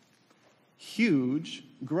 Huge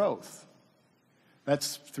growth.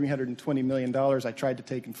 That's $320 million. I tried to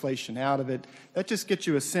take inflation out of it. That just gets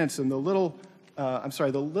you a sense. And the little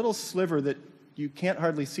sliver that you can't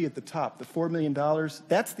hardly see at the top, the $4 million,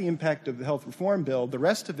 that's the impact of the health reform bill. The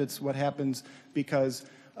rest of it's what happens because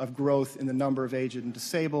of growth in the number of aged and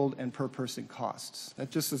disabled and per person costs.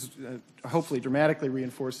 That just is hopefully dramatically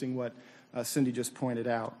reinforcing what Cindy just pointed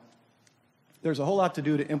out. There's a whole lot to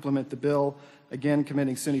do to implement the bill. Again,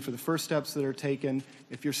 commending Cindy for the first steps that are taken.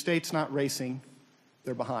 If your state's not racing,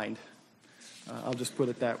 they're behind. I'll just put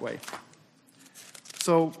it that way.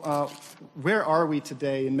 So where are we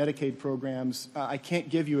today in Medicaid programs? I can't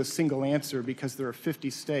give you a single answer because there are 50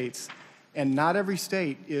 states, and not every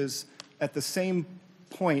state is at the same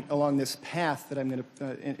point along this path that I'm going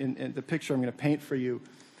to, in the picture I'm going to paint for you.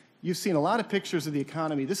 You've seen a lot of pictures of the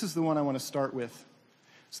economy. This is the one I want to start with.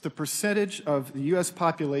 It's the percentage of the U.S.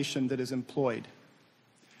 population that is employed.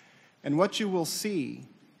 And what you will see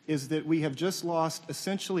is that we have just lost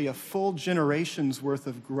essentially a full generation's worth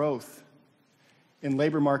of growth in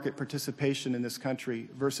labor market participation in this country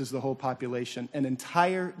versus the whole population, an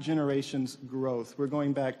entire generation's growth. We're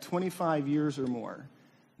going back 25 years or more.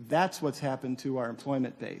 That's what's happened to our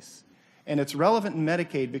employment base. And it's relevant in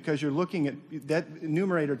Medicaid because you're looking at that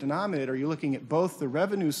numerator, denominator, you're looking at both the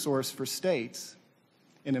revenue source for states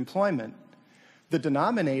in employment. The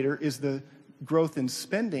denominator is the growth in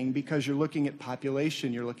spending because you're looking at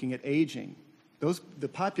population, you're looking at aging. The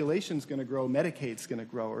population's going to grow, Medicaid's going to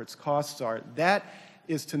grow, or its costs are. That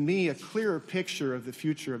is, to me, a clearer picture of the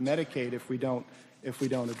future of Medicaid if we don't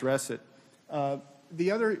address it.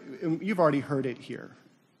 The other, you've already heard it here,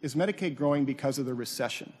 is Medicaid growing because of the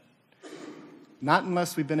recession? Not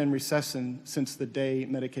unless we've been in recession since the day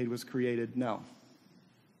Medicaid was created, no.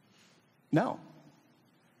 No.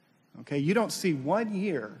 Okay, you don't see 1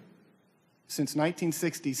 year since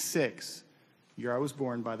 1966, year I was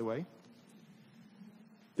born, by the way,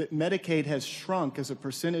 that Medicaid has shrunk as a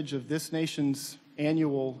percentage of this nation's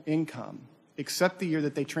annual income, except the year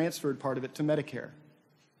that they transferred part of it to Medicare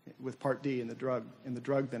with Part D and the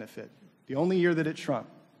drug benefit. The only year that it shrunk.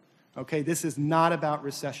 Okay, this is not about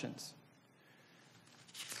recessions.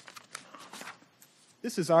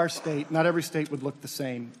 This is our state. Not every state would look the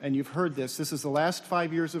same, and you've heard this. This is the last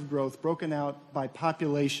 5 years of growth broken out by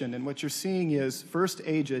population, and what you're seeing is first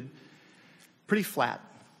aged, pretty flat.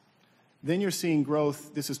 Then you're seeing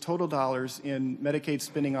growth, this is total dollars, in Medicaid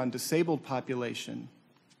spending on disabled population,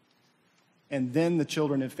 and then the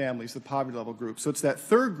children and families, the poverty level group. So it's that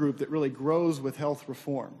third group that really grows with health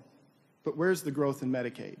reform. But where's the growth in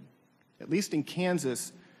Medicaid? At least in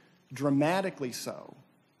Kansas, dramatically so.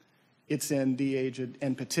 It's in the aged,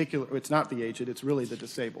 and particular, it's not the aged, it's really the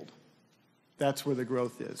disabled. That's where the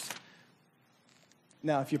growth is.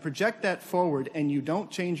 Now, if you project that forward and you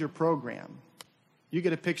don't change your program, you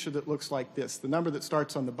get a picture that looks like this. The number that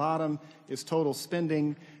starts on the bottom is total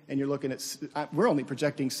spending, and you're looking at, we're only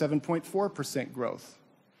projecting 7.4% growth.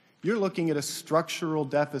 You're looking at a structural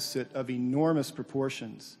deficit of enormous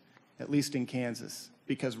proportions, at least in Kansas,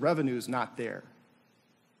 because revenue is not there.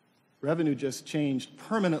 Revenue just changed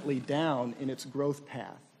permanently down in its growth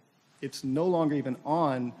path. It's no longer even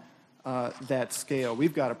on that scale.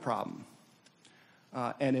 We've got a problem,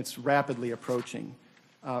 and it's rapidly approaching.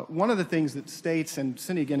 One of the things that states, and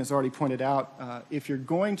Cindy again has already pointed out, if you're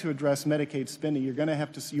going to address Medicaid spending, you're going to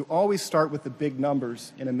have to, you always start with the big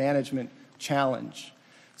numbers in a management challenge.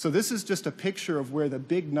 So this is just a picture of where the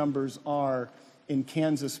big numbers are in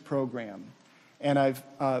Kansas program. And I've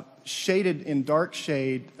shaded in dark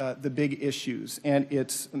shade the big issues. And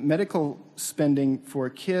it's medical spending for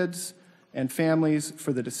kids and families,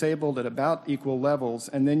 for the disabled at about equal levels.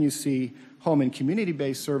 And then you see home and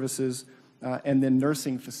community-based services, and then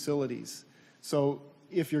nursing facilities. So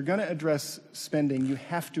if you're going to address spending, you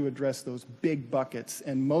have to address those big buckets.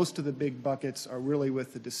 And most of the big buckets are really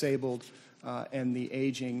with the disabled and the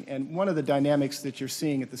aging. And one of the dynamics that you're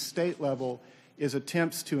seeing at the state level is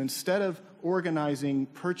attempts to, instead of organizing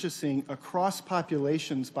purchasing across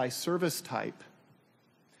populations by service type,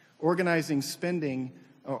 organizing spending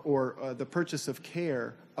or the purchase of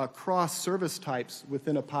care across service types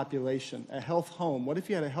within a population. A health home. What if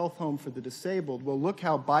you had a health home for the disabled? Well, look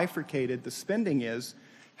how bifurcated the spending is.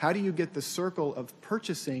 How do you get the circle of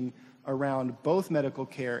purchasing around both medical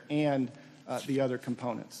care and the other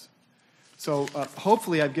components? So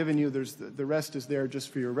hopefully I've given you, the rest is there just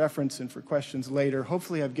for your reference and for questions later.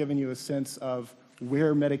 Hopefully I've given you a sense of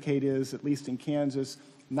where Medicaid is, at least in Kansas.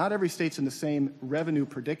 Not every state's in the same revenue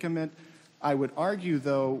predicament. I would argue,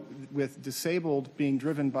 though, with disabled being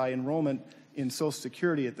driven by enrollment in Social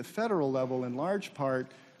Security at the federal level in large part,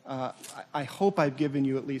 I hope I've given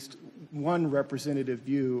you at least one representative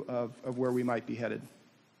view of where we might be headed.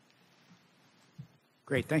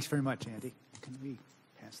 Great. Thanks very much, Andy. Can we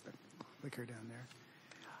pass the clicker down there?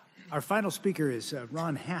 Our final speaker is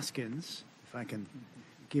Ron Haskins, if I can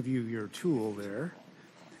give you your tool there.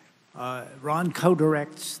 Ron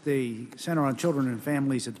co-directs the Center on Children and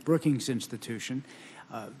Families at the Brookings Institution.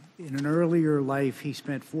 In an earlier life, he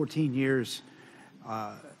spent 14 years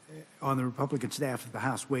on the Republican staff of the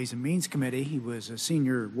House Ways and Means Committee. He was a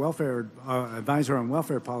senior welfare advisor on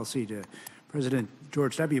welfare policy to President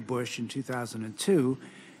George W. Bush in 2002.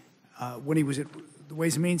 When he was at the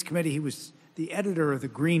Ways and Means Committee, he was the editor of the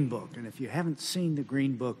Green Book. And if you haven't seen the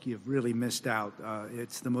Green Book, you've really missed out.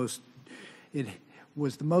 It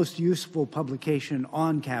was the most useful publication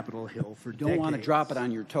on Capitol Hill for decades. Don't want to drop it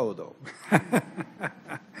on your toe, though.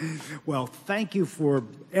 Well, thank you for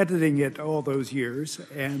editing it all those years,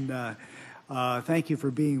 and thank you for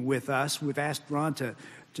being with us. We've asked Ron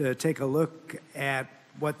to take a look at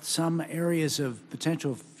what some areas of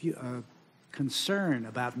potential concern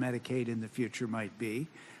about Medicaid in the future might be,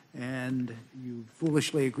 and you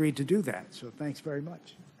foolishly agreed to do that, so thanks very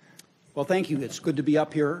much. Well, thank you. It's good to be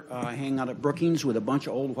up here, hanging out at Brookings with a bunch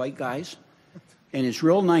of old white guys. And it's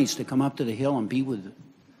real nice to come up to the Hill and be with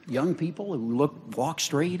young people who walk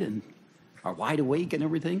straight and are wide awake and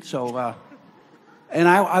everything. So, and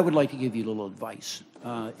I would like to give you a little advice.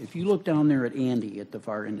 If you look down there at Andy at the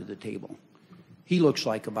far end of the table, he looks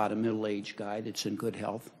like about a middle-aged guy that's in good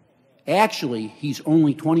health. Actually, he's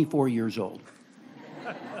only 24 years old.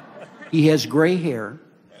 He has gray hair.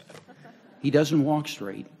 He doesn't walk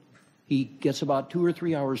straight. He gets about 2 or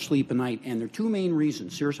 3 hours sleep a night, and there are two main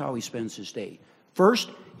reasons. Here's how he spends his day. First,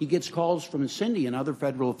 he gets calls from Cindy and other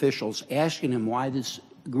federal officials asking him why this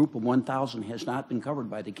group of 1,000 has not been covered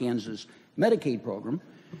by the Kansas Medicaid program.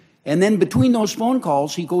 And then between those phone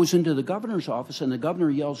calls, he goes into the governor's office, and the governor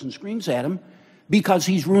yells and screams at him because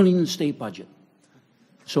he's ruining the state budget.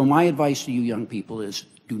 So my advice to you young people is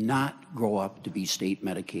do not grow up to be state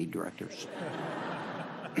Medicaid directors.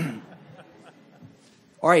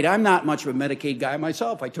 All right, I'm not much of a Medicaid guy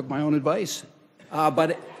myself. I took my own advice.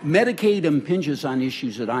 But Medicaid impinges on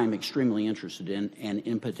issues that I'm extremely interested in, and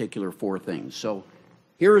in particular 4 things. So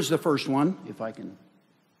here is the first one, if I can.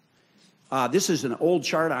 This is an old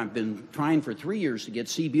chart. I've been trying for 3 years to get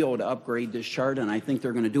CBO to upgrade this chart, and I think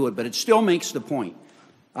they're going to do it, but it still makes the point.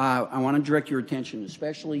 I want to direct your attention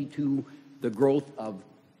especially to the growth of,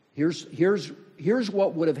 here's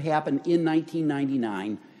what would have happened in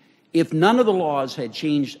 1999 if none of the laws had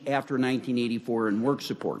changed after 1984 in work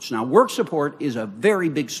supports. Now, work support is a very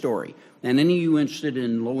big story, and any of you interested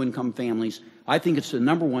in low-income families, I think it's the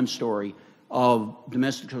 #1 story of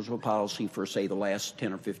domestic social policy for, say, the last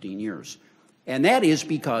 10 or 15 years. And that is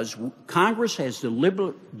because Congress has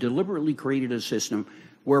deliberately created a system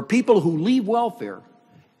where people who leave welfare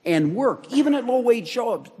and work, even at low-wage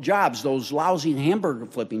jobs, those lousy hamburger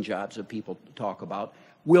flipping jobs that people talk about,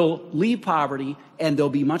 will leave poverty, and they'll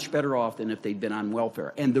be much better off than if they'd been on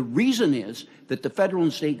welfare. And the reason is that the federal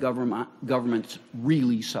and state governments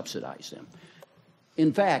really subsidize them.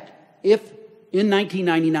 In fact, if in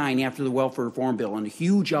 1999, after the Welfare Reform Bill and a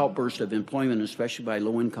huge outburst of employment, especially by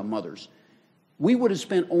low-income mothers, we would have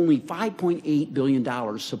spent only $5.8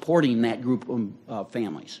 billion supporting that group of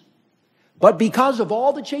families. But because of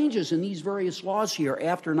all the changes in these various laws here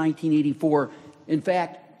after 1984, in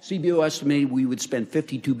fact, CBO estimated we would spend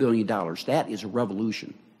 $52 billion. That is a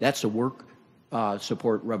revolution. That's a work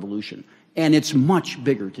support revolution. And it's much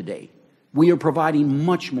bigger today. We are providing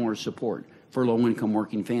much more support for low-income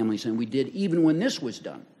working families than we did even when this was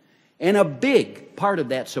done. And a big part of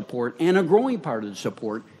that support, and a growing part of the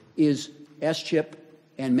support, is S-CHIP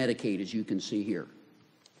and Medicaid, as you can see here.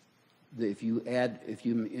 If you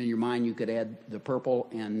in your mind, you could add the purple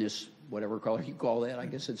and this, whatever color you call that, I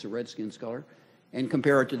guess it's a Redskins color, and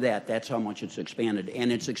compare it to that. That's how much it's expanded,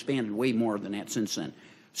 and it's expanded way more than that since then.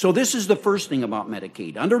 So this is the first thing about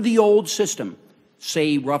Medicaid. Under the old system,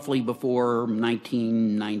 say roughly before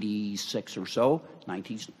 1996 or so,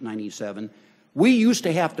 1997, we used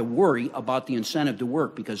to have to worry about the incentive to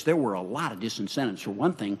work because there were a lot of disincentives. For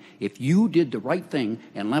one thing, if you did the right thing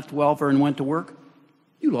and left welfare and went to work,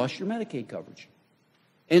 you lost your Medicaid coverage.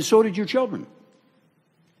 And so did your children.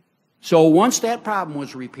 So once that problem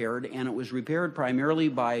was repaired, and it was repaired primarily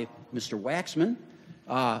by Mr. Waxman,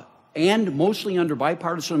 and mostly under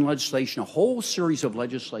bipartisan legislation, a whole series of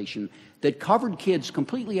legislation that covered kids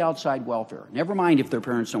completely outside welfare. Never mind if their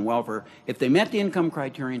parents on welfare. If they met the income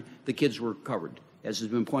criterion, the kids were covered. As has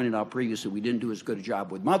been pointed out previously, we didn't do as good a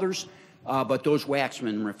job with mothers, but those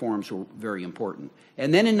Waxman reforms were very important.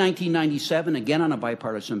 And then in 1997, again on a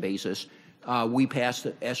bipartisan basis, we passed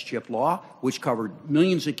the S-CHIP law, which covered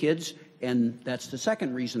millions of kids, and that's the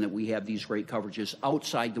second reason that we have these great coverages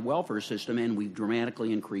outside the welfare system, and we've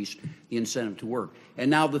dramatically increased the incentive to work.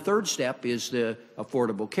 And now the third step is the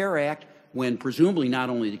Affordable Care Act, when presumably not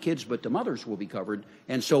only the kids but the mothers will be covered,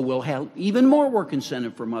 and so we'll have even more work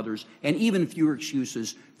incentive for mothers and even fewer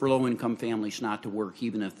excuses for low-income families not to work,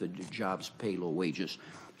 even if the jobs pay low wages.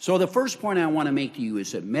 So the first point I want to make to you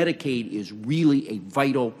is that Medicaid is really a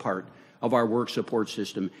vital part of our work support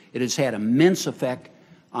system. It has had immense effect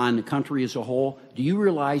on the country as a whole. Do you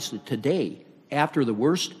realize that today, after the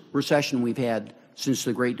worst recession we've had since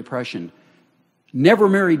the Great Depression, never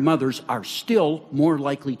married mothers are still more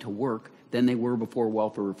likely to work than they were before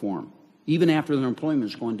welfare reform, even after their employment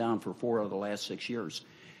has gone down for 4 of the last 6 years.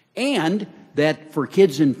 And that for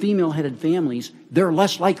kids in female-headed families, they're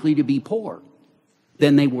less likely to be poor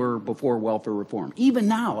than they were before welfare reform, even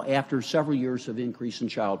now after several years of increase in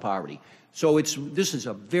child poverty. So this is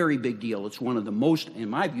a very big deal. It's one of the most, in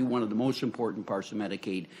my view, one of the most important parts of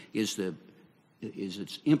Medicaid is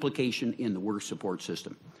its implication in the work support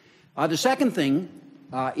system. The second thing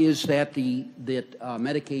is that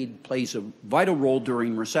Medicaid plays a vital role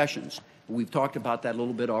during recessions. We've talked about that a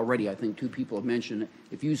little bit already. I think 2 people have mentioned it.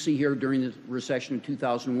 If you see here during the recession of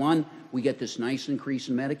 2001, we get this nice increase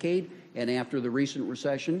in Medicaid, and after the recent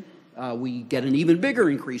recession, we get an even bigger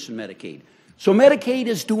increase in Medicaid. So Medicaid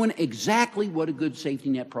is doing exactly what a good safety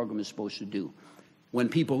net program is supposed to do. When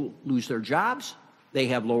people lose their jobs, they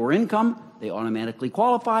have lower income, they automatically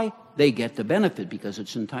qualify, they get the benefit because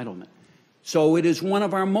it's entitlement. So it is one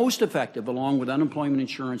of our most effective, along with unemployment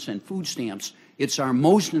insurance and food stamps, it's our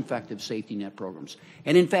most effective safety net programs.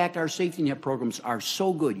 And in fact, our safety net programs are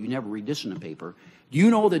so good, you never read this in the paper. Do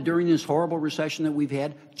you know that during this horrible recession that we've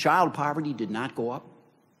had, child poverty did not go up?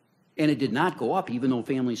 And it did not go up, even though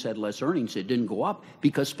families had less earnings. It didn't go up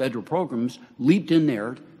because federal programs leaped in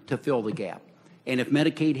there to fill the gap. And if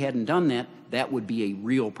Medicaid hadn't done that, that would be a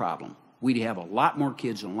real problem. We'd have a lot more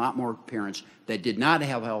kids and a lot more parents that did not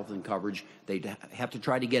have health and coverage. They'd have to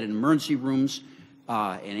try to get in emergency rooms,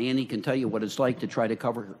 and Annie can tell you what it's like to try to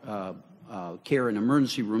cover care in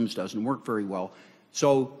emergency rooms. Doesn't work very well.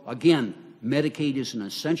 So again, Medicaid is an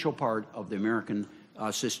essential part of the American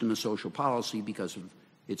system of social policy because of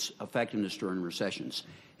its effectiveness during recessions.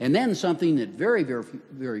 And then something that very, very,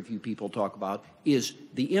 very few people talk about is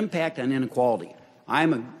the impact on inequality.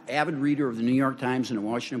 I'm an avid reader of the New York Times and the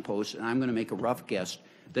Washington Post, and I'm going to make a rough guess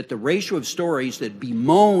that the ratio of stories that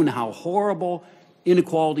bemoan how horrible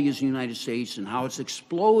inequality is in the United States and how it's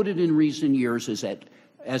exploded in recent years is that,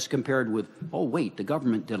 as compared with, oh, wait, the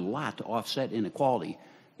government did a lot to offset inequality.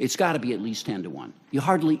 It's got to be at least 10 to 1. You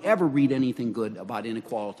hardly ever read anything good about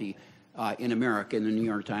inequality in America in the New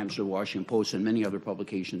York Times or the Washington Post and many other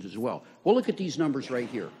publications as well. Well, look at these numbers right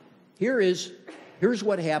here. Here's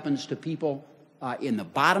what happens to people in the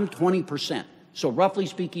bottom 20%. So roughly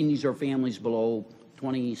speaking, these are families below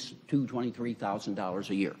 $22,000, $23,000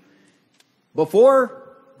 a year.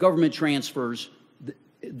 Before government transfers,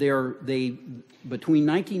 between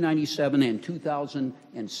 1997 and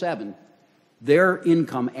 2007, their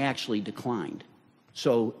income actually declined.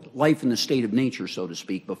 So life in the state of nature, so to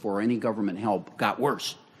speak, before any government help got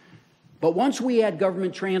worse. But once we had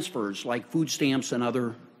government transfers like food stamps and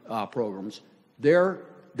other programs,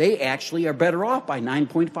 they actually are better off by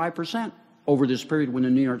 9.5% over this period when the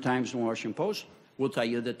New York Times and Washington Post will tell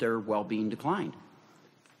you that their well-being declined.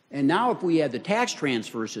 And now if we had the tax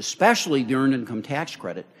transfers, especially the Earned Income Tax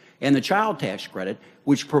Credit and the Child Tax Credit,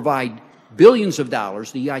 which provide billions of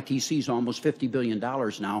dollars, the EITC is almost $50 billion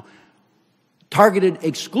now, targeted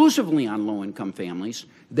exclusively on low-income families,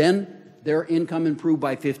 then their income improved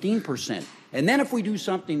by 15%. And then if we do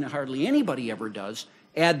something that hardly anybody ever does,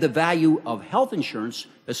 add the value of health insurance,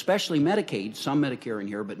 especially Medicaid, some Medicare in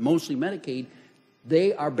here, but mostly Medicaid,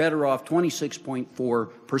 they are better off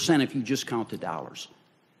 26.4% if you just count the dollars.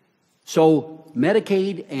 So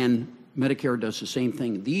Medicaid and Medicare does the same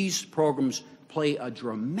thing. These programs play a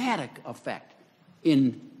dramatic effect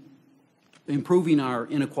in improving our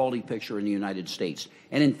inequality picture in the United States.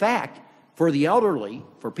 And in fact, for the elderly,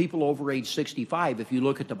 for people over age 65, if you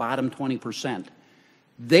look at the bottom 20%,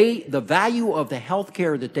 the value of the health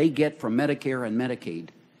care that they get from Medicare and Medicaid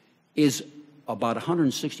is about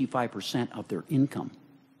 165% of their income.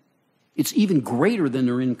 It's even greater than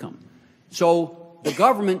their income. So the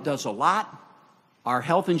government does a lot. Our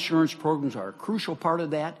health insurance programs are a crucial part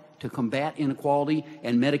of that to combat inequality,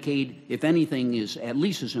 and Medicaid, if anything, is at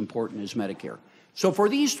least as important as Medicare. So for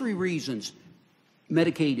these three reasons,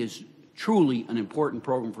 Medicaid is truly an important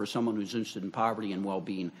program for someone who's interested in poverty and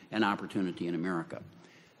well-being and opportunity in America.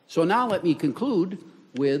 So now let me conclude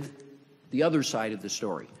with the other side of the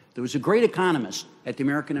story. There was a great economist at the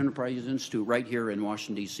American Enterprise Institute right here in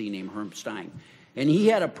Washington, D.C. named Herb Stein, and he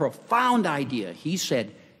had a profound idea. He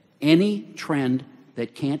said, any trend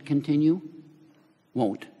that can't continue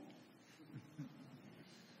won't.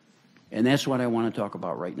 And that's what I want to talk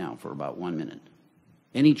about right now for about 1 minute.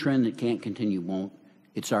 Any trend that can't continue won't.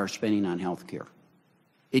 It's our spending on health care.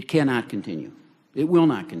 It cannot continue. It will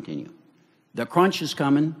not continue. The crunch is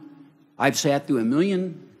coming. I've sat through 1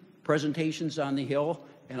 million presentations on the Hill,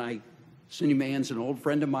 and Cindy Mann's an old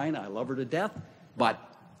friend of mine. I love her to death,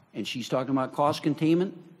 and she's talking about cost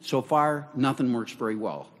containment. So far, nothing works very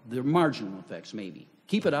well. There are marginal effects, maybe.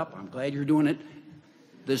 Keep it up. I'm glad you're doing it.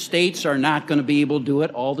 The states are not going to be able to do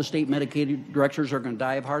it. All the state Medicaid directors are going to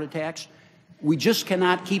die of heart attacks. We just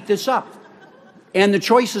cannot keep this up. And the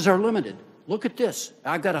choices are limited. Look at this.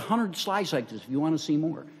 I've got 100 slides like this if you want to see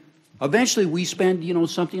more. Eventually, we spend,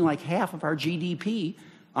 something like half of our GDP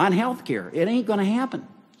on health care. It ain't going to happen.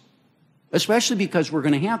 Especially because we're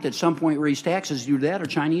going to have to, at some point, raise taxes to do that, or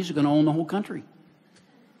Chinese are going to own the whole country.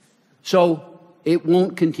 So it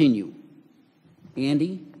won't continue.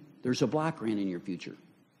 Andy, there's a block grant in your future.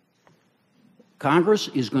 Congress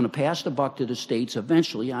is going to pass the buck to the states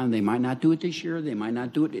eventually. They might not do it this year, they might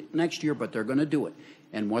not do it next year, but they're going to do it.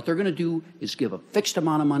 And what they're going to do is give a fixed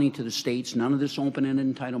amount of money to the states, none of this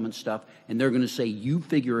open-ended entitlement stuff, and they're going to say, you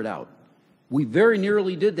figure it out. We very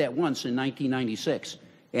nearly did that once in 1996,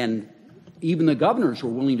 and even the governors were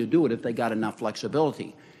willing to do it if they got enough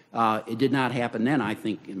flexibility. It did not happen then, I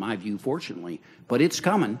think, in my view, fortunately, but it's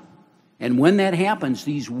coming. And when that happens,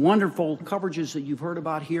 these wonderful coverages that you've heard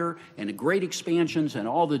about here and the great expansions and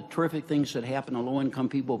all the terrific things that happen to low-income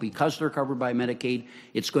people because they're covered by Medicaid,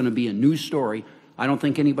 it's going to be a new story. I don't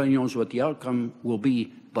think anybody knows what the outcome will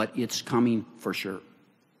be, but it's coming for sure.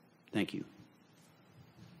 Thank you.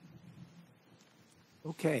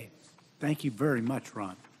 Okay. Thank you very much,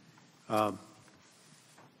 Ron.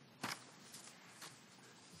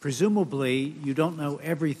 Presumably, you don't know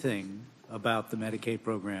everything about the Medicaid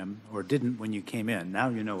program, or didn't when you came in. Now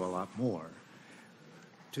you know a lot more.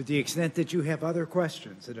 To the extent that you have other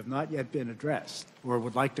questions that have not yet been addressed, or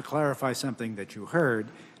would like to clarify something that you heard,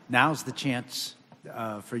 now's the chance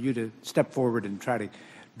for you to step forward and try to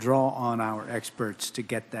draw on our experts to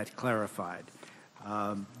get that clarified.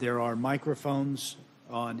 There are microphones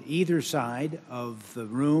on either side of the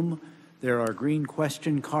room. There are green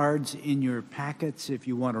question cards in your packets. If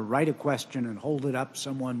you want to write a question and hold it up,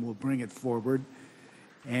 someone will bring it forward.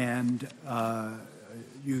 And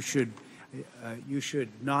you should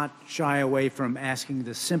not shy away from asking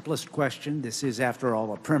the simplest question. This is, after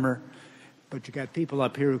all, a primer. But you got people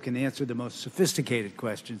up here who can answer the most sophisticated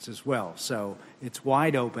questions as well. So it's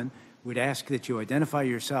wide open. We'd ask that you identify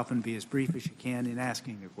yourself and be as brief as you can in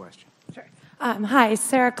asking a question. Sure. Hi,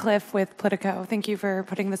 Sarah Cliff with Politico. Thank you for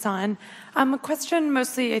putting this on. A question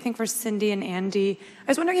mostly, I think, for Cindy and Andy.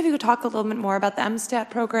 I was wondering if you could talk a little bit more about the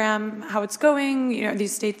MSTAT program, how it's going,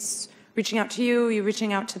 these states reaching out to you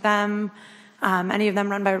reaching out to them, any of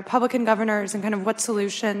them run by Republican governors, and kind of what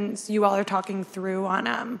solutions you all are talking through on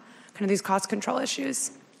kind of these cost control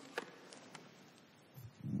issues.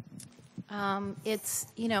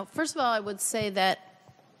 First of all, I would say that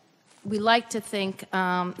we like to think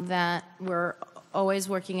that we're always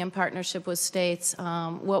working in partnership with states.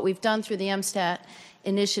 What we've done through the MSTAT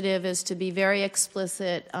initiative is to be very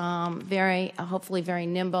explicit, hopefully very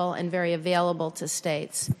nimble, and very available to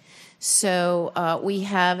states. So we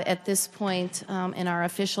have, at this point, in our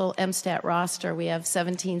official MSTAT roster, we have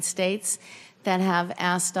 17 states that have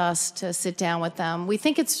asked us to sit down with them. We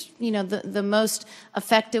think it's, the most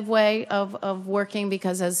effective way of working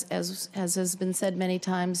because, as has been said many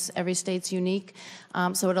times, every state's unique.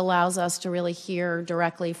 So it allows us to really hear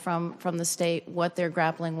directly from the state what they're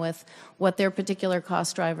grappling with, what their particular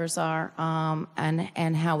cost drivers are,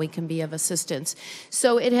 and how we can be of assistance.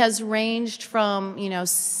 So it has ranged from,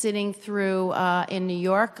 sitting through in New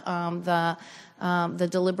York, the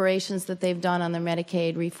deliberations that they've done on the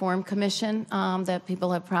Medicaid Reform Commission that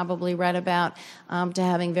people have probably read about, to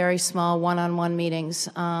having very small one-on-one meetings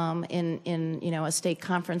in a state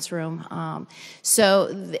conference room.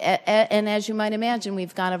 And as you might imagine,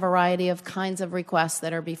 we've got a variety of kinds of requests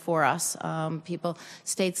that are before us.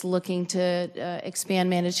 States looking to expand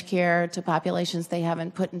managed care to populations they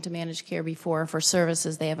haven't put into managed care before, for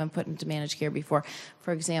services they haven't put into managed care before.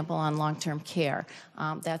 For example, on long-term care.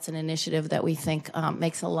 That's an initiative that we think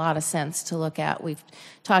makes a lot of sense to look at. We've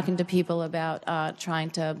talking to people about trying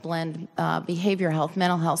to blend behavioral health,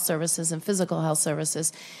 mental health services, and physical health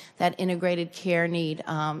services. That integrated care need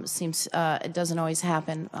seems it doesn't always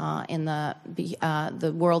happen in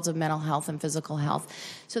the worlds of mental health and physical health.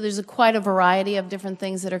 So there's quite a variety of different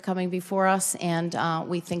things that are coming before us, and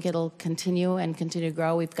we think it'll continue to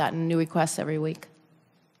grow. We've gotten new requests every week.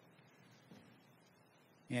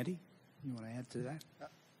 Andy, you want to add to that?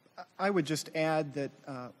 I would just add that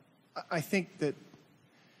I think that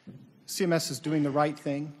CMS is doing the right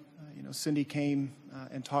thing. Cindy came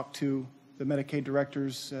and talked to the Medicaid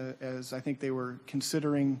directors as I think they were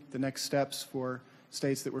considering the next steps for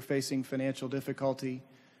states that were facing financial difficulty.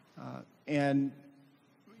 And,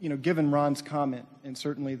 given Ron's comment and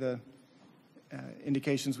certainly the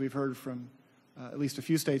indications we've heard from at least a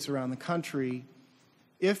few states around the country,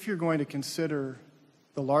 if you're going to consider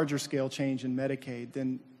the larger scale change in Medicaid,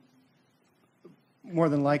 then more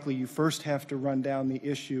than likely you first have to run down the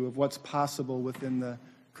issue of what's possible within the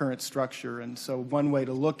current structure. And so one way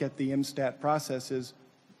to look at the MSTAT process is,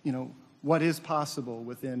 what is possible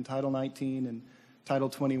within Title 19 and Title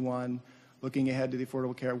 21, looking ahead to the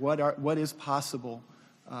Affordable Care, what is possible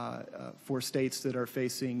for states that are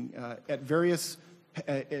facing at various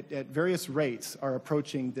rates are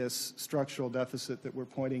approaching this structural deficit that we're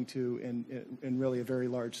pointing to in really a very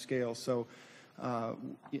large scale. So,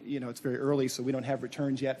 it's very early, so we don't have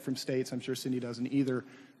returns yet from states. I'm sure Cindy doesn't either,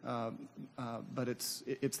 but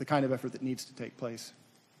it's the kind of effort that needs to take place.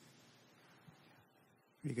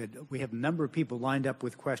 Very good. We have a number of people lined up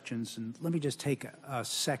with questions, and let me just take a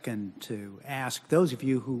second to ask those of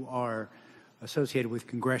you who are associated with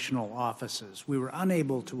congressional offices. We were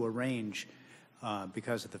unable to arrange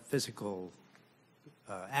because of the physical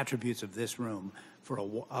attributes of this room, for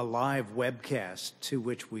a live webcast to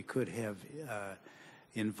which we could have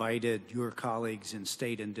invited your colleagues in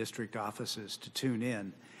state and district offices to tune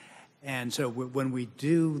in. And so when we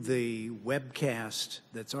do the webcast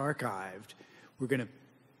that's archived, we're going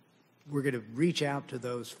to reach out to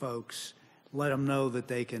those folks, let them know that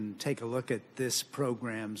they can take a look at this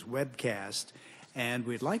program's webcast. And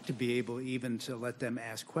we'd like to be able even to let them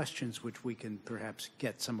ask questions, which we can perhaps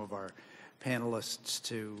get some of our panelists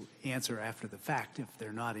to answer after the fact if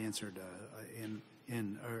they're not answered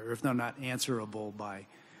or if they're not answerable by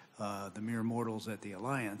the mere mortals at the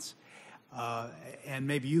Alliance. And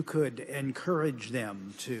maybe you could encourage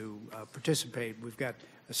them to participate. We've got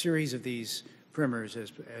a series of these primers,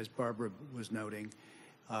 as Barbara was noting,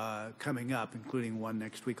 coming up, including one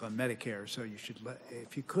next week on Medicare. So you should,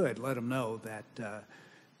 if you could, let them know that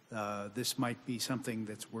this might be something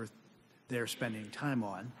that's worth their spending time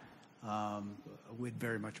on. We'd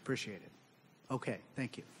very much appreciate it. Okay,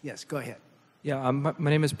 thank you. Yes, go ahead. Yeah, my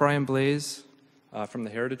name is Brian Blaze from the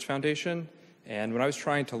Heritage Foundation. And when I was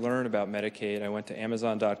trying to learn about Medicaid, I went to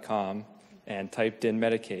Amazon.com and typed in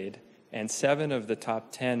Medicaid. And 7 of the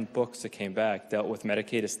top 10 books that came back dealt with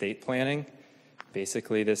Medicaid estate planning.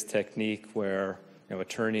 Basically this technique where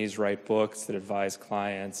attorneys write books that advise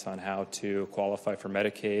clients on how to qualify for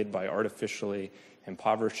Medicaid by artificially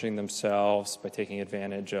impoverishing themselves, by taking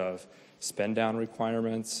advantage of spend down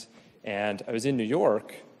requirements. And I was in New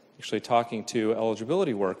York actually talking to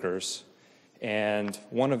eligibility workers, and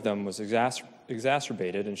one of them was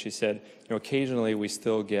exacerbated, and she said, occasionally we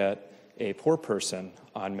still get a poor person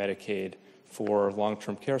on Medicaid for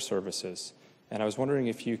long-term care services. And I was wondering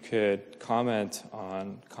if you could comment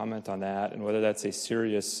on that and whether that's a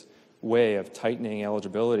serious way of tightening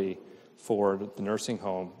eligibility for the nursing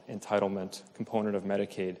home entitlement component of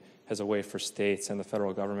Medicaid as a way for states and the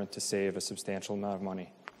federal government to save a substantial amount of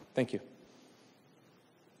money. Thank you.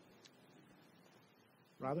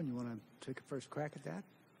 Robin, you want to take a first crack at that?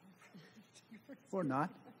 Or not?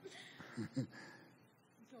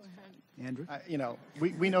 Andrew? You know,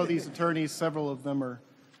 we know these attorneys. Several of them are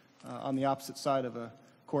on the opposite side of a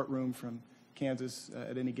courtroom from Kansas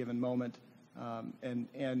at any given moment.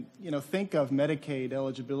 And you know, think of Medicaid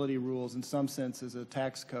eligibility rules in some sense as a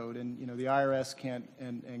tax code. And, you know, the IRS can't,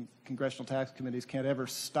 and congressional tax committees can't ever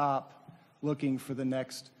stop looking for the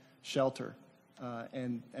next shelter.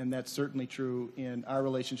 And that's certainly true in our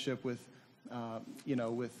relationship with, you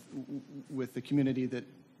know, with the community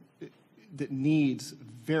that needs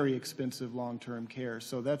very expensive long-term care.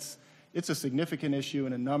 So it's a significant issue,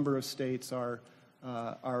 and a number of states are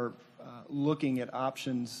looking at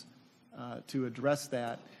options to address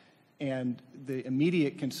that. And the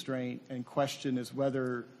immediate constraint and question is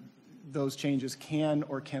whether those changes can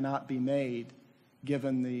or cannot be made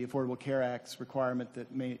given the Affordable Care Act's requirement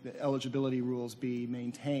that the eligibility rules be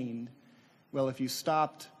maintained. Well, if you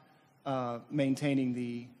stopped maintaining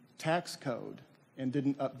the tax code and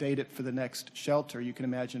didn't update it for the next shelter, you can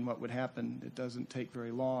imagine what would happen. It doesn't take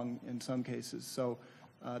very long in some cases. So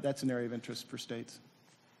that's an area of interest for states.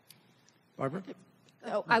 Barbara?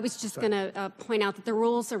 Oh, I was just going to point out that the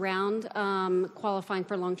rules around qualifying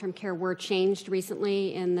for long-term care were changed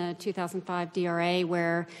recently in the 2005 DRA,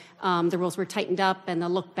 where the rules were tightened up and the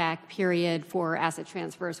look-back period for asset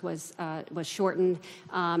transfers was shortened,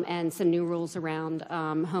 and some new rules around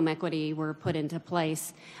home equity were put into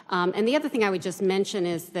place. And the other thing I would just mention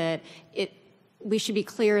is that we should be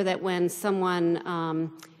clear that when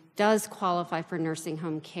someone does qualify for nursing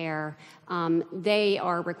home care, they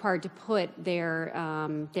are required to put their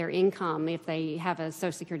income, if they have a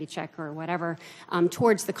Social Security check or whatever,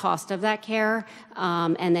 towards the cost of that care,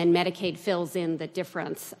 and then Medicaid fills in the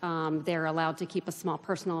difference. They're allowed to keep a small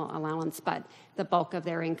personal allowance, but the bulk of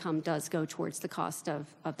their income does go towards the cost of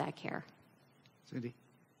that care. Cindy?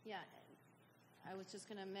 Yeah, I was just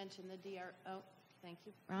going to mention the DR. Oh, thank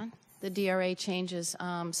you, Ron. The DRA changes,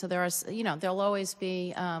 so there are, you know, there'll always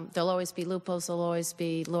be loopholes. There'll always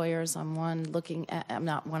be lawyers. I'm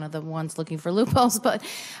not one of the ones looking for loopholes, but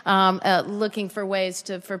looking for ways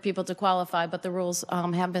for people to qualify. But the rules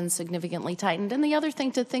have been significantly tightened. And the other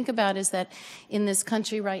thing to think about is that in this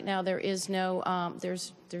country right now there is no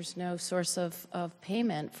there's no source of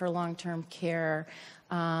payment for long-term care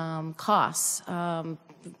costs.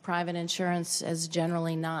 Private insurance is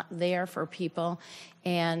generally not there for people,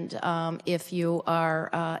 and if you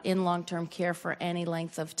are in long-term care for any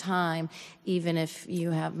length of time, even if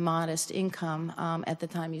you have modest income at the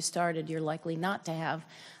time you started, you're likely not to have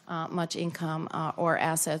much income or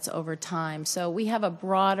assets over time. So we have a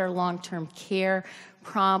broader long-term care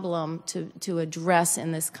problem to address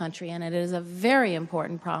in this country, and it is a very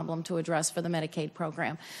important problem to address for the Medicaid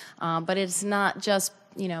program. But it's not just,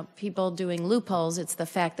 you know, people doing loopholes. It's the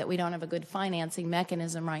fact that we don't have a good financing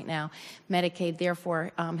mechanism right now. Medicaid,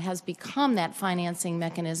 therefore, has become that financing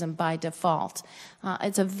mechanism by default.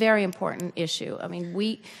 It's a very important issue. I mean,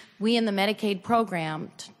 we in the Medicaid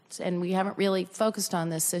program, and we haven't really focused on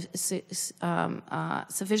this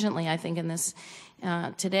sufficiently, I think, in this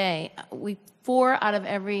today. 4 out of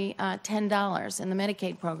every $10 in the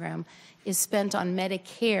Medicaid program is spent on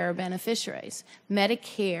Medicare beneficiaries.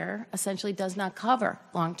 Medicare essentially does not cover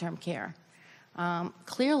long-term care.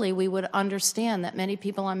 Clearly, we would understand that many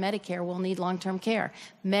people on Medicare will need long-term care.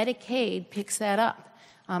 Medicaid picks that up.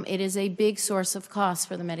 It is a big source of cost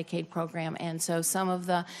for the Medicaid program, and so some of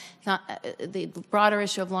the broader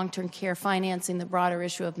issue of long-term care financing, the broader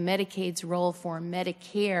issue of Medicaid's role for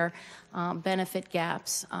Medicare benefit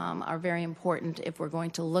gaps are very important if we're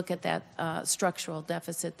going to look at that structural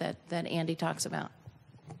deficit that Andy talks about.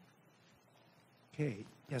 Okay,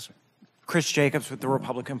 yes, sir. Chris Jacobs with the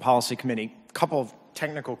Republican Policy Committee. A couple of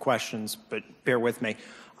technical questions, but bear with me.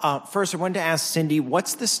 First, I wanted to ask Cindy,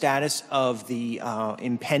 what's the status of the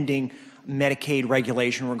impending Medicaid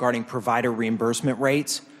regulation regarding provider reimbursement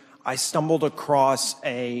rates? I stumbled across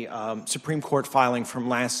a Supreme Court filing from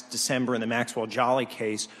last December in the Maxwell Jolly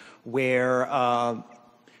case where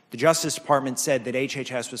the Justice Department said that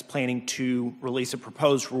HHS was planning to release a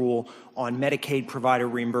proposed rule on Medicaid provider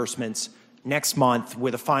reimbursements next month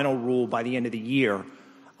with a final rule by the end of the year.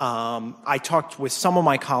 I talked with some of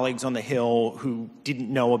my colleagues on the Hill who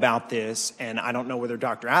didn't know about this, and I don't know whether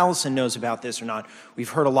Dr. Allison knows about this or not. We've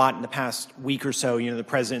heard a lot in the past week or so, you know, the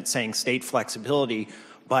President saying state flexibility,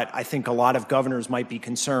 but I think a lot of governors might be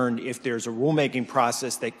concerned if there's a rulemaking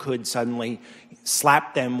process that could suddenly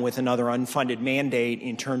slap them with another unfunded mandate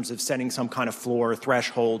in terms of setting some kind of floor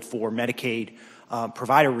threshold for Medicaid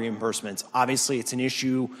provider reimbursements. Obviously, it's an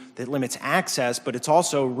issue that limits access, but it's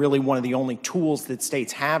also really one of the only tools that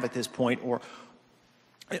states have at this point or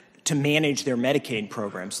to manage their Medicaid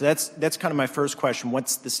program. So that's kind of my first question.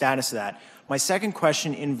 What's the status of that? My second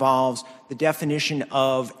question involves the definition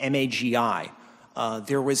of MAGI.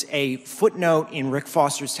 There was a footnote in Rick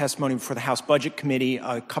Foster's testimony before the House Budget Committee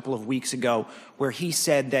a couple of weeks ago where he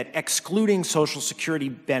said that excluding Social Security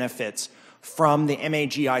benefits from the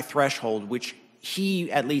MAGI threshold, which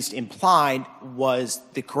he at least implied was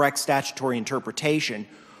the correct statutory interpretation,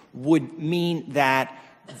 would mean that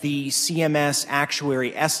the CMS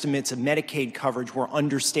actuary estimates of Medicaid coverage were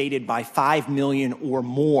understated by 5 million or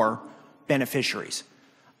more beneficiaries.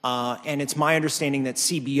 And it's my understanding that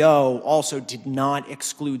CBO also did not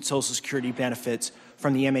exclude Social Security benefits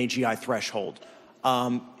from the MAGI threshold.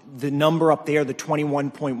 The number up there, the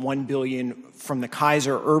 21.1 billion from the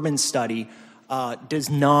Kaiser Urban study, does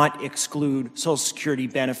not exclude Social Security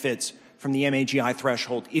benefits from the MAGI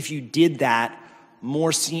threshold. If you did that,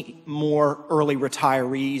 more early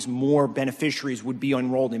retirees, more beneficiaries would be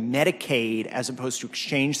enrolled in Medicaid as opposed to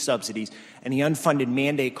exchange subsidies, and the unfunded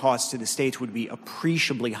mandate costs to the states would be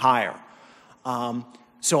appreciably higher.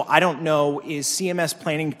 So I don't know, is CMS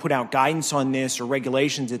planning to put out guidance on this or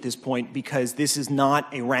regulations at this point, because this is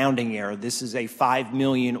not a rounding error. This is a 5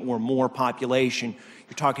 million or more population.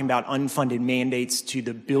 You're talking about unfunded mandates to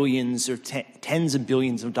the billions or tens of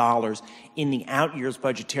billions of dollars in the out years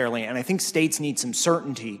budgetarily. And I think states need some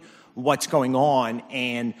certainty what's going on,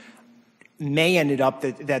 and may ended up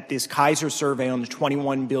that this Kaiser survey on the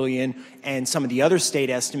 21 billion and some of the other state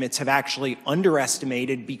estimates have actually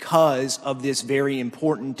underestimated because of this very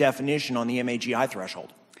important definition on the MAGI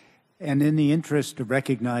threshold. And in the interest of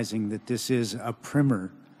recognizing that this is a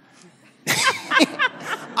primer,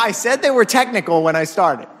 I said they were technical when I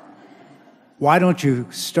started. why don't you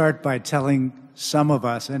start by telling some of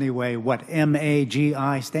us anyway what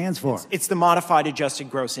MAGI stands for? It's the modified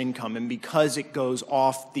adjusted gross income, and because it goes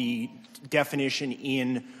off the definition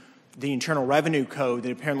in the Internal Revenue Code,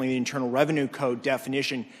 that apparently the Internal Revenue Code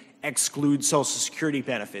definition excludes Social Security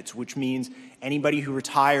benefits, which means anybody who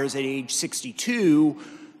retires at age 62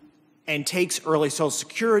 and takes early Social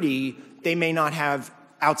Security, they may not have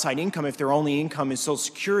outside income. If their only income is Social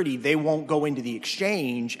Security, they won't go into the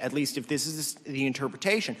exchange, at least if this is the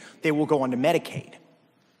interpretation. They will go onto Medicaid.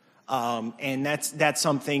 And that's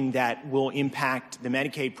something that will impact the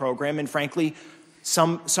Medicaid program, and frankly,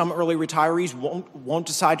 some early retirees won't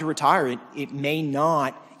decide to retire. It may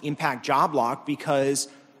not impact job lock because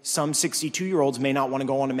some 62-year-olds may not want to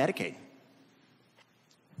go on to Medicaid.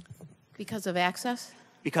 Because of access?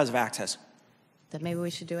 Because of access. Then maybe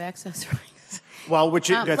we should do access. Well,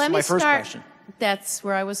 that's my first question. That's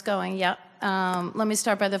where I was going. Yeah. Let me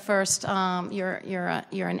start by the first. You're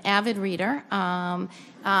an avid reader.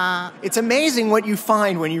 It's amazing what you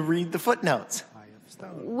find when you read the footnotes.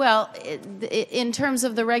 Well, in terms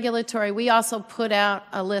of the regulatory, we also put out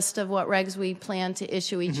a list of what regs we plan to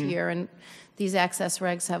issue each year, and these access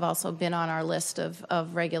regs have also been on our list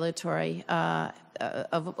of regulatory,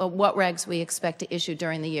 of what regs we expect to issue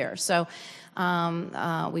during the year. So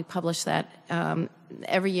we publish that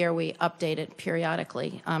every year. We update it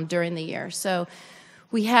periodically during the year. So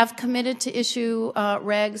we have committed to issue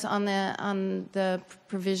regs on the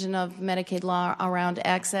provision of Medicaid law around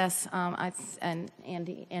access, and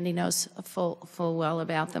Andy knows full well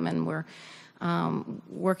about them, and we're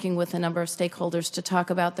working with a number of stakeholders to talk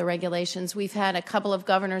about the regulations. We've had a couple of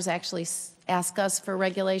governors actually ask us for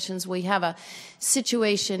regulations. We have a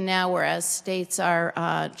situation now where as states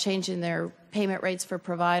are changing their payment rates for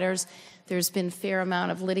providers, there's been a fair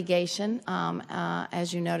amount of litigation.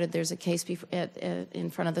 As you noted, there's a case in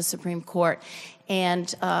front of the Supreme Court.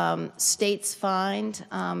 And states find,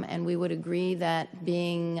 and we would agree that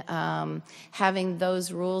having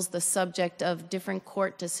those rules the subject of different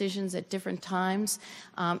court decisions at different times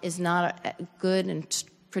is not a good and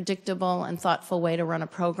predictable and thoughtful way to run a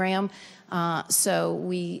program. So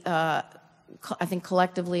we I think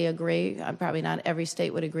collectively agree, probably not every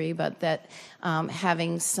state would agree, but that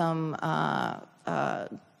having some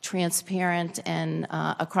transparent and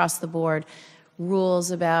across the board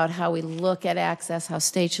rules about how we look at access, how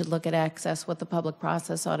states should look at access, what the public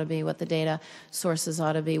process ought to be, what the data sources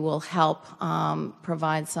ought to be, will help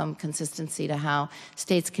provide some consistency to how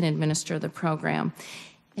states can administer the program.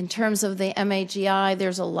 In terms of the MAGI,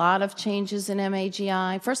 there's a lot of changes in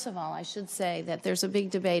MAGI. First of all, I should say that there's a big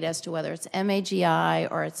debate as to whether it's MAGI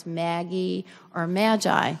or it's MAGI or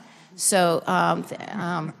MAGI. So,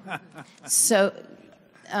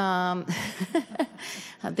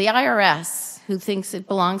 the IRS, who thinks it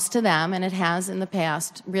belongs to them, and it has in the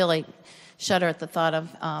past, really shudder at the thought of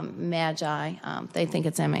MAGI. They think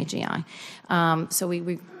it's MAGI. So we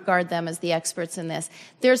regard them as the experts in this.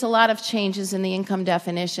 There's a lot of changes in the income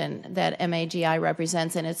definition that MAGI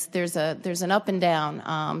represents, and there's an up and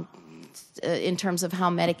down in terms of how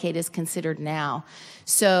Medicaid is considered now.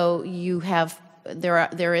 So you have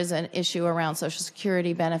there is an issue around Social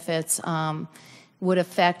Security benefits. Would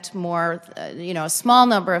affect more, a small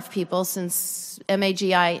number of people, since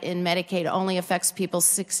MAGI in Medicaid only affects people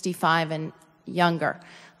 65 and younger.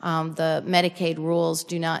 The Medicaid rules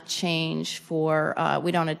do not change for,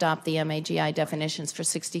 we don't adopt the MAGI definitions for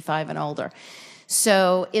 65 and older.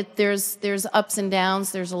 So there's ups and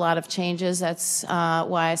downs. There's a lot of changes. That's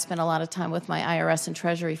why I spend a lot of time with my IRS and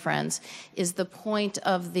Treasury friends. Is the point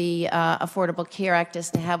of the Affordable Care Act is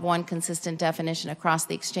to have one consistent definition across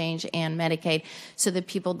the exchange and Medicaid, so that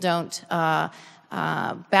people don't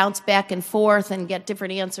bounce back and forth and get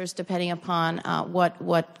different answers depending upon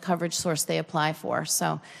what coverage source they apply for.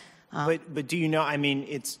 So, but do you know? I mean,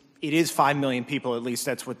 it is 5 million people, at least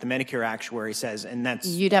that's what the Medicare actuary says, and that's...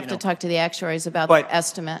 You'd have to talk to the actuaries about the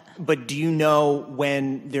estimate. But do you know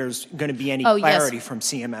when there's going to be any clarity from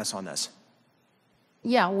CMS on this?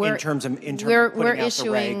 Yeah, in terms of putting out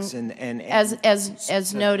issuing, the regs and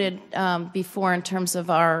as noted before, in terms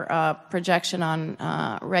of our projection on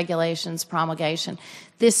regulations promulgation.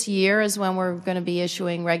 This year is when we're going to be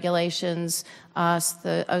issuing regulations.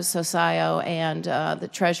 The OSOSIO and the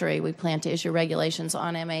Treasury, we plan to issue regulations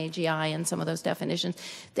on MAGI and some of those definitions.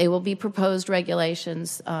 They will be proposed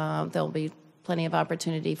regulations. There'll be plenty of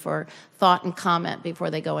opportunity for thought and comment before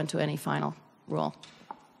they go into any final rule.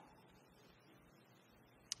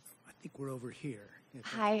 I think we're over here.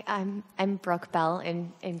 Hi, I'm Brooke Bell.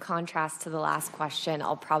 In contrast to the last question,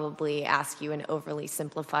 I'll probably ask you an overly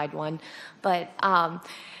simplified one. But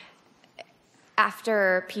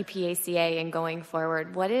after PPACA and going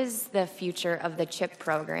forward, what is the future of the CHIP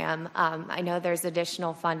program? I know there's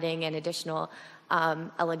additional funding and additional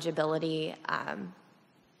eligibility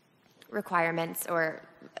requirements, or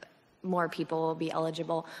more people will be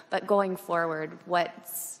eligible. But going forward,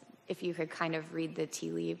 if you could kind of read the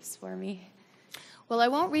tea leaves for me? Well, I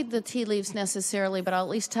won't read the tea leaves necessarily, but I'll at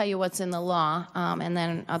least tell you what's in the law, and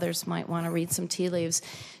then others might want to read some tea leaves.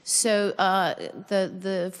 So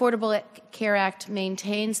the Affordable Care Act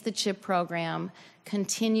maintains the CHIP program,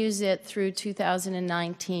 continues it through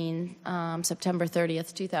 2019, September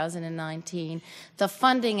 30th, 2019. The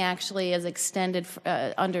funding actually is extended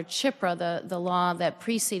under CHIPRA, the law that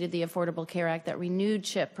preceded the Affordable Care Act that renewed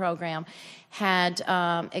CHIP program, had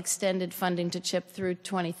extended funding to CHIP through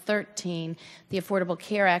 2013. The Affordable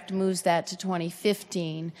Care Act moves that to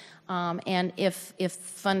 2015. And if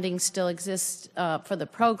funding still exists for the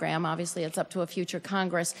program, obviously it's up to a future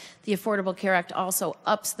Congress, the Affordable Care Act also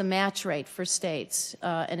ups the match rate for states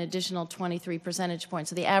an additional 23 percentage points.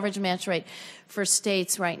 So the average match rate for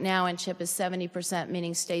states right now in CHIP is 70%,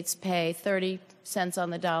 meaning states pay 30 cents on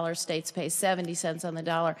the dollar, states pay 70 cents on the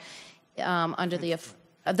dollar under the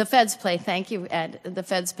feds pay, thank you, Ed. The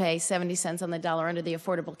feds pay 70 cents on the dollar under the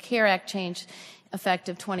Affordable Care Act change.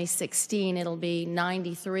 Effective 2016, it'll be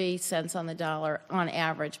 93 cents on the dollar on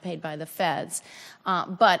average paid by the feds.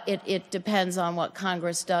 But it depends on what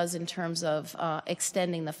Congress does in terms of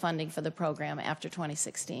extending the funding for the program after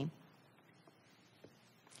 2016.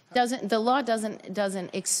 The law doesn't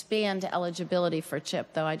expand eligibility for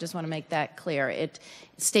CHIP, though. I just want to make that clear.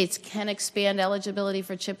 States can expand eligibility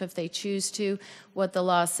for CHIP if they choose to. What the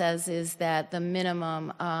law says is that the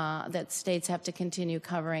minimum that states have to continue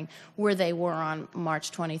covering where they were on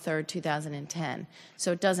March 23rd, 2010.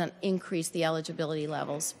 So it doesn't increase the eligibility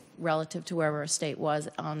levels relative to wherever a state was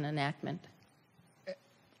on enactment.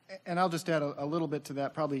 And I'll just add a little bit to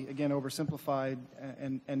that, probably, again, oversimplified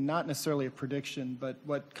and not necessarily a prediction, but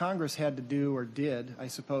what Congress had to do, or did, I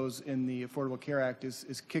suppose, in the Affordable Care Act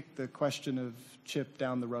is kick the question of CHIP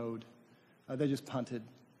down the road. They just punted.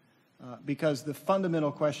 Because the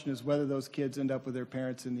fundamental question is whether those kids end up with their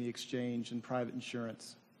parents in the exchange and private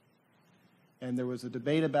insurance. And there was a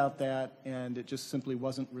debate about that, and it just simply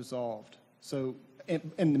wasn't resolved. So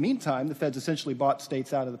in the meantime, the feds essentially bought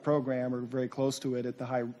states out of the program, or very close to it, at the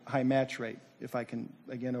high match rate, if I can,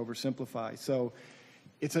 again, oversimplify. So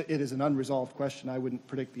it is an unresolved question. I wouldn't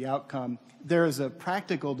predict the outcome. There is a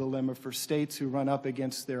practical dilemma for states who run up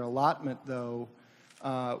against their allotment, though,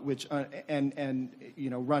 which and you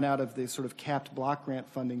know, run out of the sort of capped block grant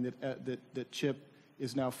funding that CHIP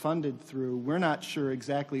is now funded through, we're not sure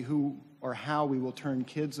exactly who or how we will turn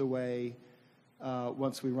kids away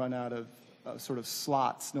once we run out of sort of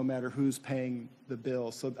slots, no matter who's paying the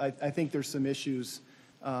bill. So I think there's some issues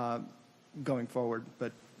going forward,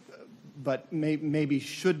 but maybe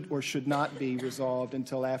should or should not be resolved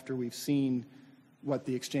until after we've seen what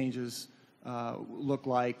the exchanges look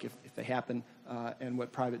like, if they happen, and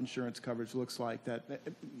what private insurance coverage looks like. That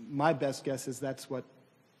my best guess is that's what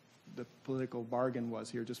the political bargain was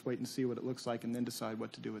here. Just wait and see what it looks like and then decide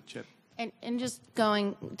what to do with CHIP. And just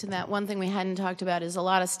going to that, one thing we hadn't talked about is a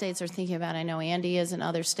lot of states are thinking about, I know Andy is, and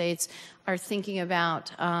other states are thinking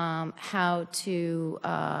about how to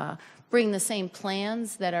bring the same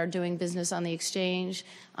plans that are doing business on the exchange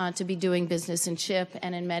to be doing business in CHIP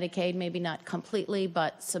and in Medicaid, maybe not completely,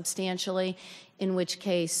 but substantially, in which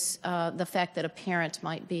case the fact that a parent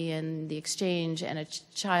might be in the exchange and a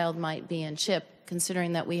child might be in CHIP,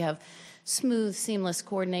 considering that we have smooth, seamless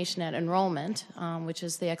coordination at enrollment, which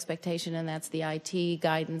is the expectation, and that's the IT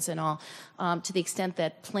guidance and all, to the extent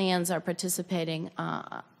that plans are participating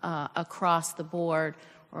across the board,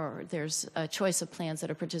 or there's a choice of plans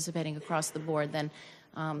that are participating across the board, then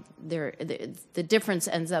the difference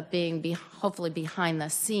ends up being hopefully behind the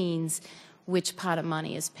scenes which pot of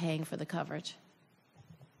money is paying for the coverage.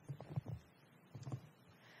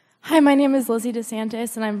 Hi, my name is Lizzie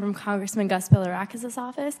DeSantis, and I'm from Congressman Gus Bilirakis'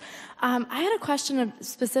 office. I had a question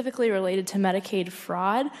specifically related to Medicaid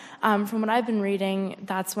fraud. From what I've been reading,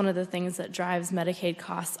 that's one of the things that drives Medicaid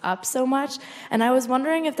costs up so much. And I was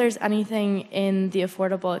wondering if there's anything in the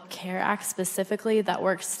Affordable Care Act specifically that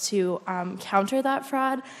works to counter that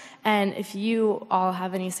fraud, and if you all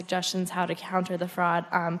have any suggestions how to counter the fraud.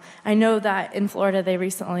 I know that in Florida they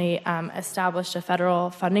recently established a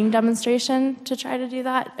federal funding demonstration to try to do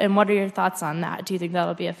that. And what are your thoughts on that? Do you think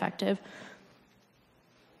that'll be effective?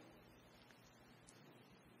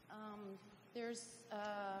 There's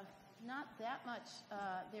not that much.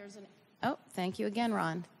 Oh, thank you again,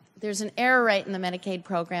 Ron. There's an error rate in the Medicaid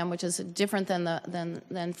program, which is different than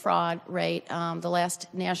the fraud rate. The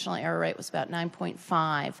last national error rate was about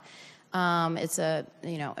 9.5. It's a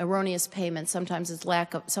erroneous payment. Sometimes it's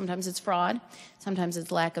fraud. Sometimes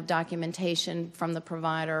it's lack of documentation from the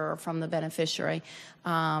provider or from the beneficiary,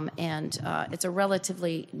 and it's a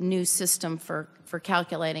relatively new system for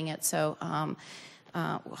calculating it. So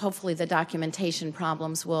hopefully the documentation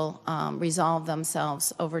problems will resolve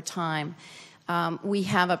themselves over time. We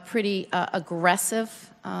have a pretty aggressive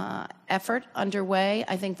effort underway,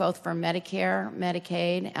 I think both for Medicare,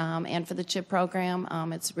 Medicaid, and for the CHIP program.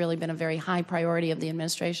 It's really been a very high priority of the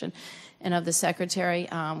administration and of the Secretary,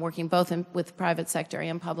 working both with private sector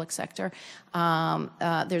and public sector.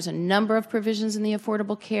 There's a number of provisions in the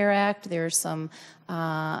Affordable Care Act. There's some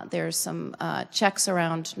checks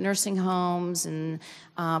around nursing homes and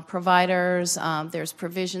providers. There's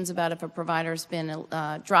provisions about if a provider's been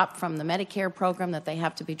dropped from the Medicare program, that they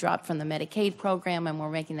have to be dropped from the Medicaid program, and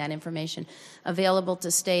we're making that information available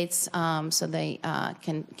to states so they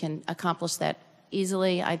can accomplish that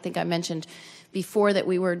easily. I think I mentioned before that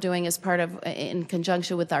we were doing, as part of, in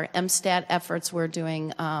conjunction with our MSTAT efforts, we're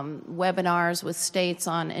doing webinars with states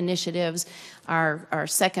on initiatives. Our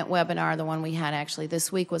second webinar, the one we had actually this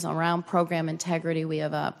week, was around program integrity. We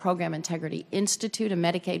have a Program Integrity Institute, a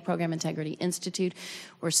Medicaid Program Integrity Institute,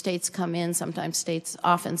 where states come in.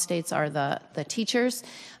 Often states are the teachers,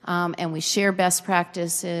 and we share best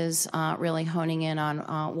practices, really honing in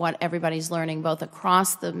on what everybody's learning, both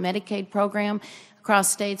across the Medicaid program,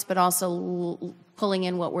 across states, but also pulling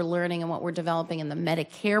in what we're learning and what we're developing in the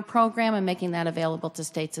Medicare program and making that available to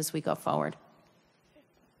states as we go forward.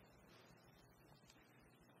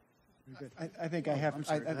 I think I have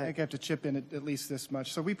to chip in at least this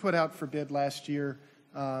much. So we put out for bid last year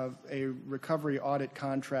a recovery audit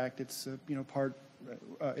contract. It's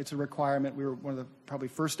it's a requirement. We were one of the probably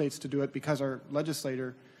first states to do it because our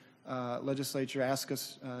legislature asked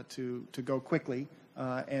us to go quickly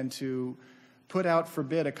and to put out for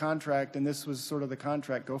bid a contract, and this was sort of the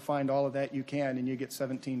contract. Go find all of that you can, and you get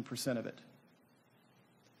 17% of it.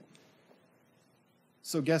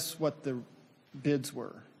 So guess what the bids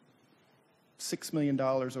were? $6 million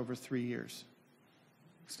over 3 years.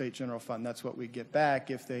 State General Fund. That's what we get back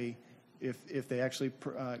if they actually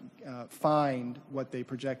find what they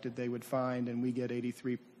projected they would find, and we get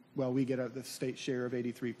 83. Well, we get the state share of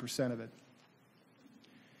 83% of it.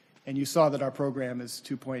 And you saw that our program is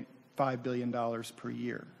 $2.5 billion per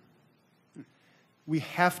year. We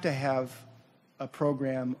have to have a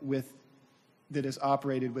program that is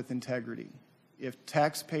operated with integrity. If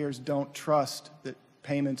taxpayers don't trust that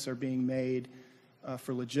payments are being made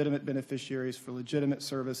for legitimate beneficiaries, for legitimate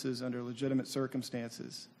services under legitimate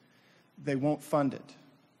circumstances, they won't fund it.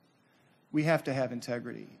 We have to have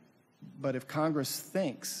integrity. But if Congress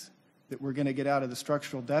thinks that we're going to get out of the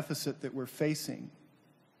structural deficit that we're facing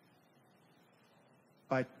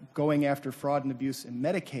by going after fraud and abuse in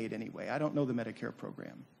Medicaid anyway, I don't know the Medicare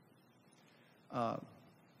program,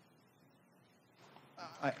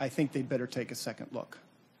 I think they'd better take a second look.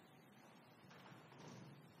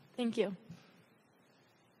 Thank you.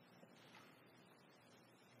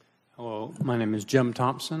 Hello, my name is Jim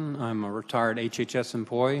Thompson. I'm a retired HHS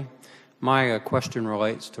employee. My question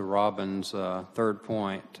relates to Robin's third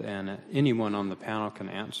point, and anyone on the panel can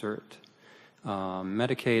answer it.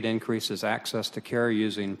 Medicaid increases access to care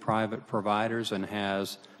using private providers and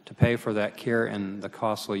has to pay for that care in the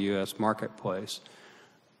costly U.S. marketplace.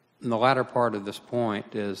 And the latter part of this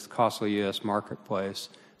point is the costly U.S. marketplace.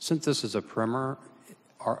 Since this is a primer,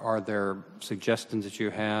 are there suggestions that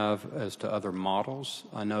you have as to other models?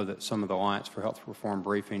 I know that some of the Alliance for Health Reform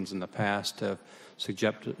briefings in the past have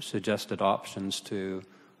suggested options to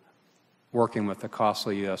working with the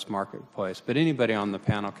costly U.S. marketplace. But anybody on the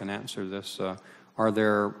panel can answer this. Are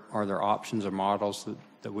there options or models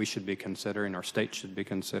that we should be considering or states should be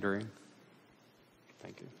considering?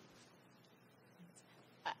 Thank you.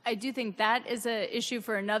 I do think that is an issue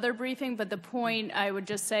for another briefing, but the point I would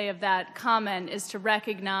just say of that comment is to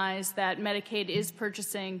recognize that Medicaid is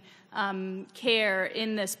purchasing care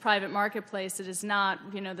in this private marketplace. It is not,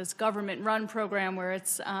 this government-run program where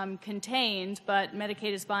it's contained, but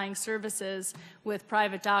Medicaid is buying services with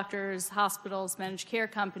private doctors, hospitals, managed care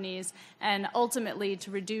companies, and ultimately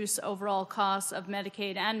to reduce overall costs of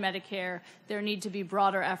Medicaid and Medicare, there need to be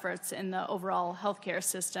broader efforts in the overall healthcare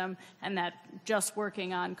system, and that just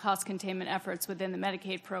working on cost containment efforts within the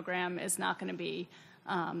Medicaid program is not going to be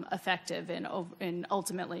effective in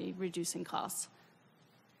ultimately reducing costs.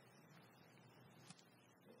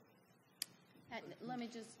 Let me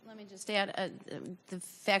just add,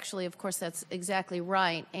 factually, of course, that's exactly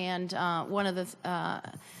right. And one of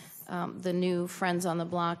the new friends on the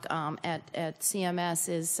block at CMS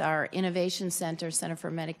is our Innovation Center, Center for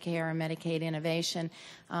Medicare and Medicaid Innovation,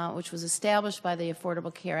 which was established by the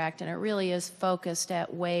Affordable Care Act, and it really is focused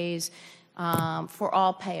at ways for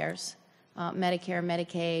all payers, Medicare,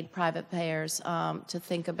 Medicaid, private payers, to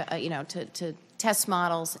think about, to test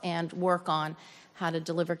models and work on how to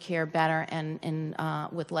deliver care better and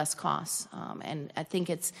with less costs. And I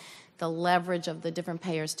think it's the leverage of the different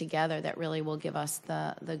payers together that really will give us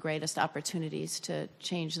the greatest opportunities to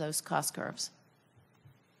change those cost curves.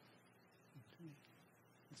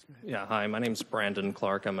 Yeah, hi, my name's Brandon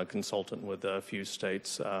Clark. I'm a consultant with a few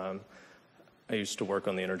states. I used to work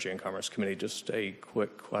on the Energy and Commerce Committee. Just a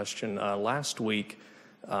quick question. Last week,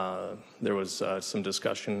 there was some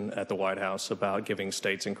discussion at the White House about giving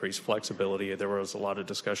states increased flexibility. There was a lot of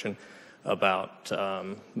discussion about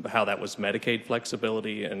how that was Medicaid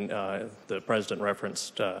flexibility, and the President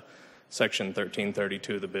referenced Section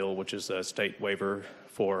 1332 of the bill, which is a state waiver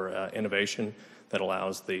for innovation that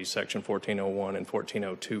allows the Section 1401 and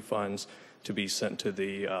 1402 funds to be sent to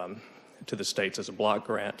the states as a block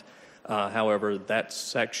grant. However, that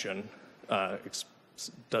section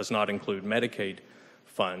does not include Medicaid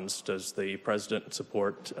funds. Does the President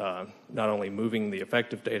support not only moving the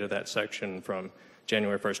effective date of that section from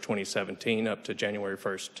January 1st, 2017 up to January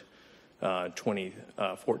 1st,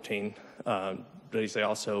 2014? Does he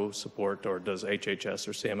also support, or does HHS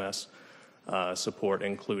or CMS support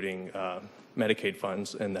including Medicaid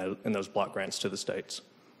funds in those block grants to the states?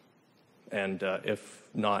 And if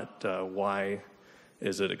not, why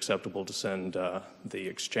is it acceptable to send the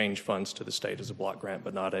exchange funds to the state as a block grant,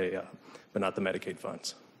 but not the Medicaid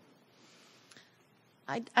funds?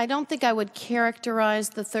 I don't think I would characterize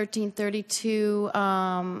the 1332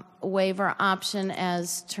 waiver option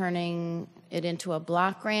as turning it into a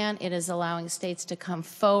block grant. It is allowing states to come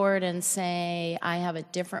forward and say, I have a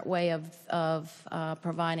different way of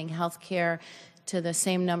providing health care to the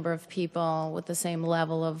same number of people with the same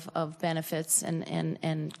level of benefits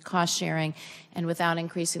and cost sharing, and without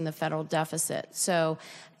increasing the federal deficit. So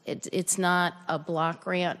it's not a block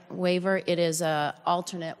grant waiver. It is an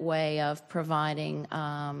alternate way of providing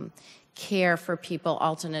care for people,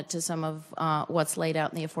 alternate to some of what's laid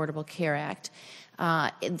out in the Affordable Care Act.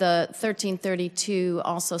 The 1332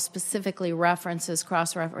 also specifically references,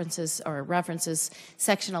 cross-references, or references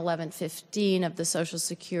Section 1115 of the Social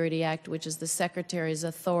Security Act, which is the Secretary's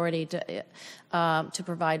authority to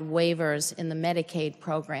provide waivers in the Medicaid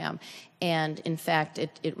program. And in fact,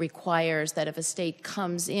 it requires that if a state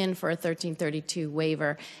comes in for a 1332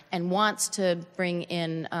 waiver and wants to bring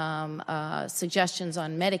in suggestions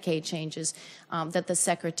on Medicaid changes, that the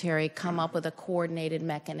Secretary come up with a coordinated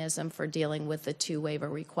mechanism for dealing with the 2 waiver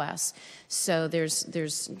requests. So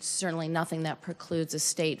there's certainly nothing that precludes a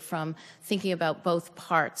state from thinking about both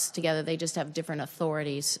parts together. They just have different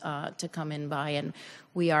authorities to come in by, and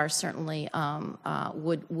we are certainly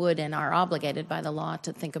would and are obligated by the law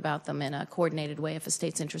to think about them in a coordinated way if a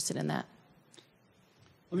state's interested in that.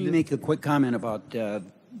 Let me make a quick comment about the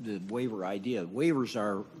waiver idea. Waivers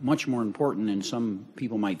are much more important than some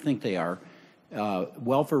people might think they are.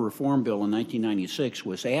 Welfare Reform Bill in 1996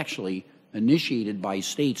 was actually initiated by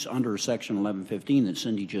states under Section 1115 that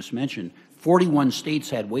Cindy just mentioned. 41 states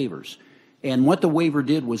had waivers. And what the waiver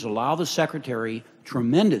did was allow the Secretary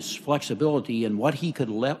tremendous flexibility in what he could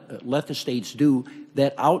let the states do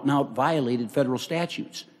that out and out violated federal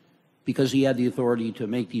statutes, because he had the authority to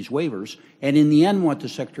make these waivers. And in the end, what the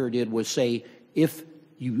Secretary did was say, if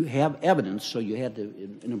you have evidence, so you had to,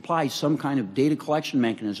 it implies some kind of data collection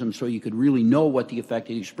mechanism so you could really know what the effect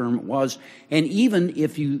of the experiment was. And even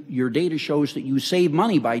if your data shows that you save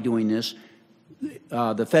money by doing this,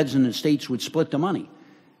 the feds and the states would split the money.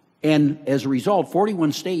 And as a result,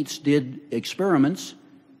 41 states did experiments,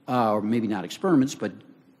 or maybe not experiments, but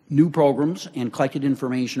new programs, and collected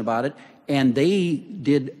information about it. And they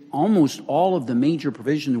did almost all of the major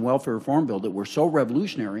provisions in the Welfare Reform Bill that were so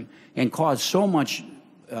revolutionary and caused so much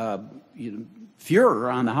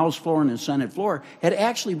furor on the House floor and the Senate floor, had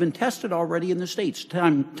actually been tested already in the states.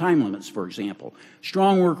 Time limits, for example,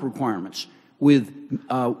 strong work requirements with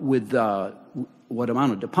what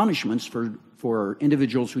amounted to punishments for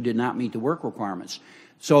individuals who did not meet the work requirements.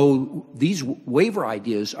 So these waiver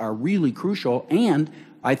ideas are really crucial, and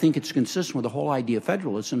I think it's consistent with the whole idea of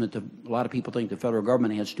federalism, that a lot of people think the federal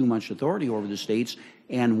government has too much authority over the states,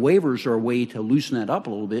 and waivers are a way to loosen that up a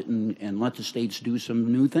little bit and let the states do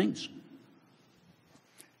some new things.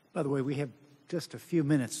 By the way, we have just a few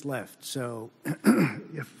minutes left, so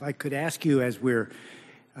if I could ask you, as we're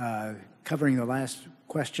covering the last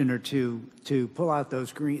question or two, to pull out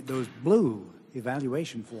those blue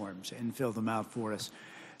evaluation forms and fill them out for us,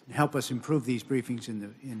 and help us improve these briefings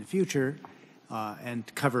in the future, and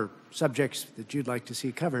cover subjects that you'd like to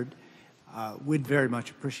see covered. We'd very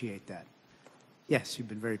much appreciate that. Yes, you've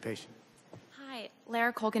been very patient. Hi,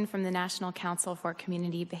 Lara Colgan from the National Council for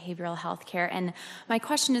Community Behavioral Health Care, and my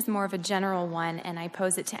question is more of a general one, and I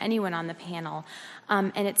pose it to anyone on the panel.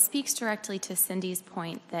 And it speaks directly to Cindy's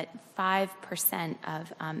point that 5%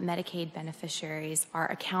 of Medicaid beneficiaries are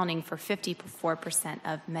accounting for 54%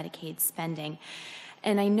 of Medicaid spending.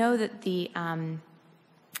 And I know that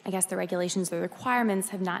I guess the regulations, the requirements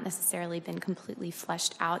have not necessarily been completely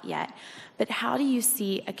fleshed out yet, but how do you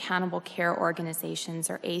see accountable care organizations,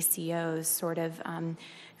 or ACOs, sort of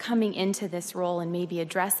coming into this role and maybe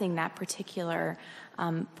addressing that particular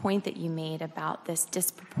point that you made about this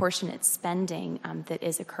disproportionate spending that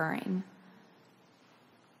is occurring?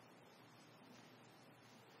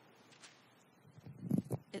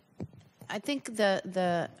 I think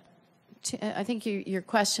I think your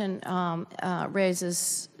question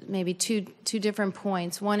raises maybe two different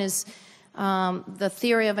points. One is the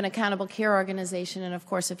theory of an accountable care organization, and of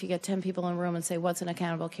course, if you get 10 people in a room and say, what's an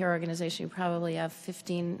accountable care organization, you probably have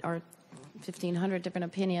 15 or 1,500 different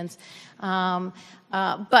opinions.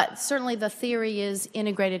 But certainly the theory is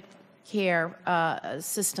integrated care,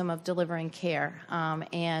 system of delivering care,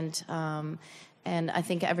 and I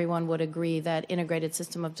think everyone would agree that integrated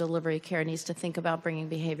system of delivery care needs to think about bringing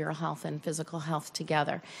behavioral health and physical health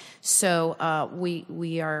together. So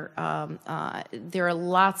we are, there are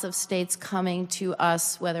lots of states coming to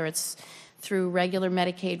us, whether it's through regular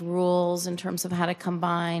Medicaid rules in terms of how to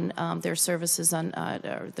combine their services on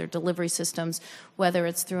their delivery systems, whether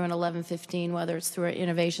it's through an 1115, whether it's through an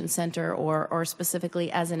innovation center, or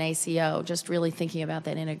specifically as an ACO, just really thinking about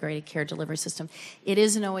that integrated care delivery system. It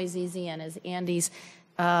isn't always easy, and as Andy's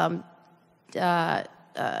chart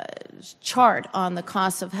on the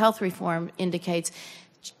cost of health reform indicates,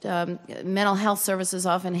 mental health services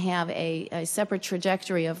often have a separate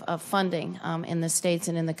trajectory of funding in the states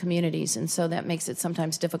and in the communities, and so that makes it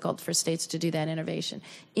sometimes difficult for states to do that integration.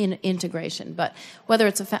 But whether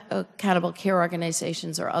it's accountable care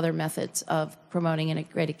organizations or other methods of promoting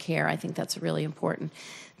integrated care, I think that's really important.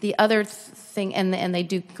 The other thing, and they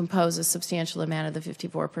do compose a substantial amount of the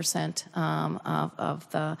 54% of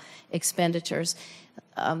the expenditures.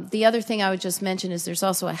 The other thing I would just mention is there's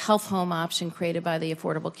also a health home option created by the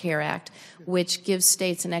Affordable Care Act, which gives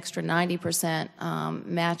states an extra 90%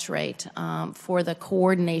 match rate for the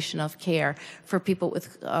coordination of care for people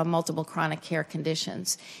with multiple chronic care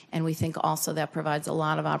conditions. And we think also that provides a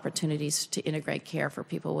lot of opportunities to integrate care for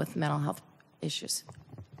people with mental health issues.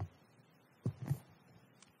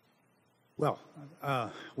 Well,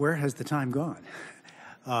 where has the time gone?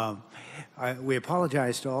 We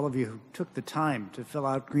apologize to all of you who took the time to fill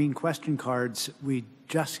out green question cards. We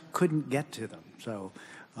just couldn't get to them. So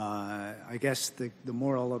I guess the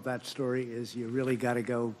moral of that story is you really got to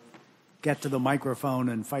go get to the microphone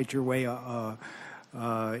and fight your way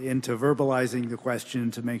into verbalizing the question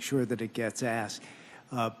to make sure that it gets asked.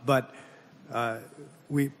 But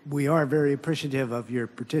we are very appreciative of your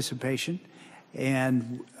participation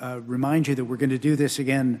and remind you that we're going to do this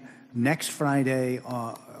again next Friday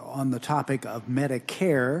on the topic of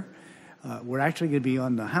Medicare. We're actually going to be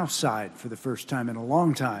on the House side for the first time in a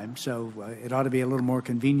long time, so it ought to be a little more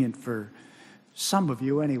convenient for some of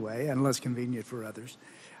you anyway, and less convenient for others.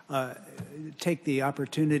 Take the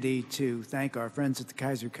opportunity to thank our friends at the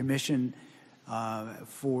Kaiser Commission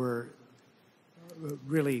for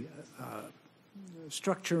really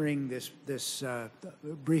structuring this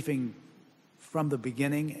briefing from the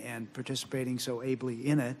beginning and participating so ably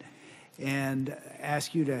in it, and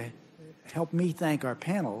ask you to help me thank our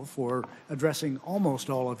panel for addressing almost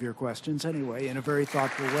all of your questions anyway in a very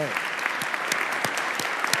thoughtful way.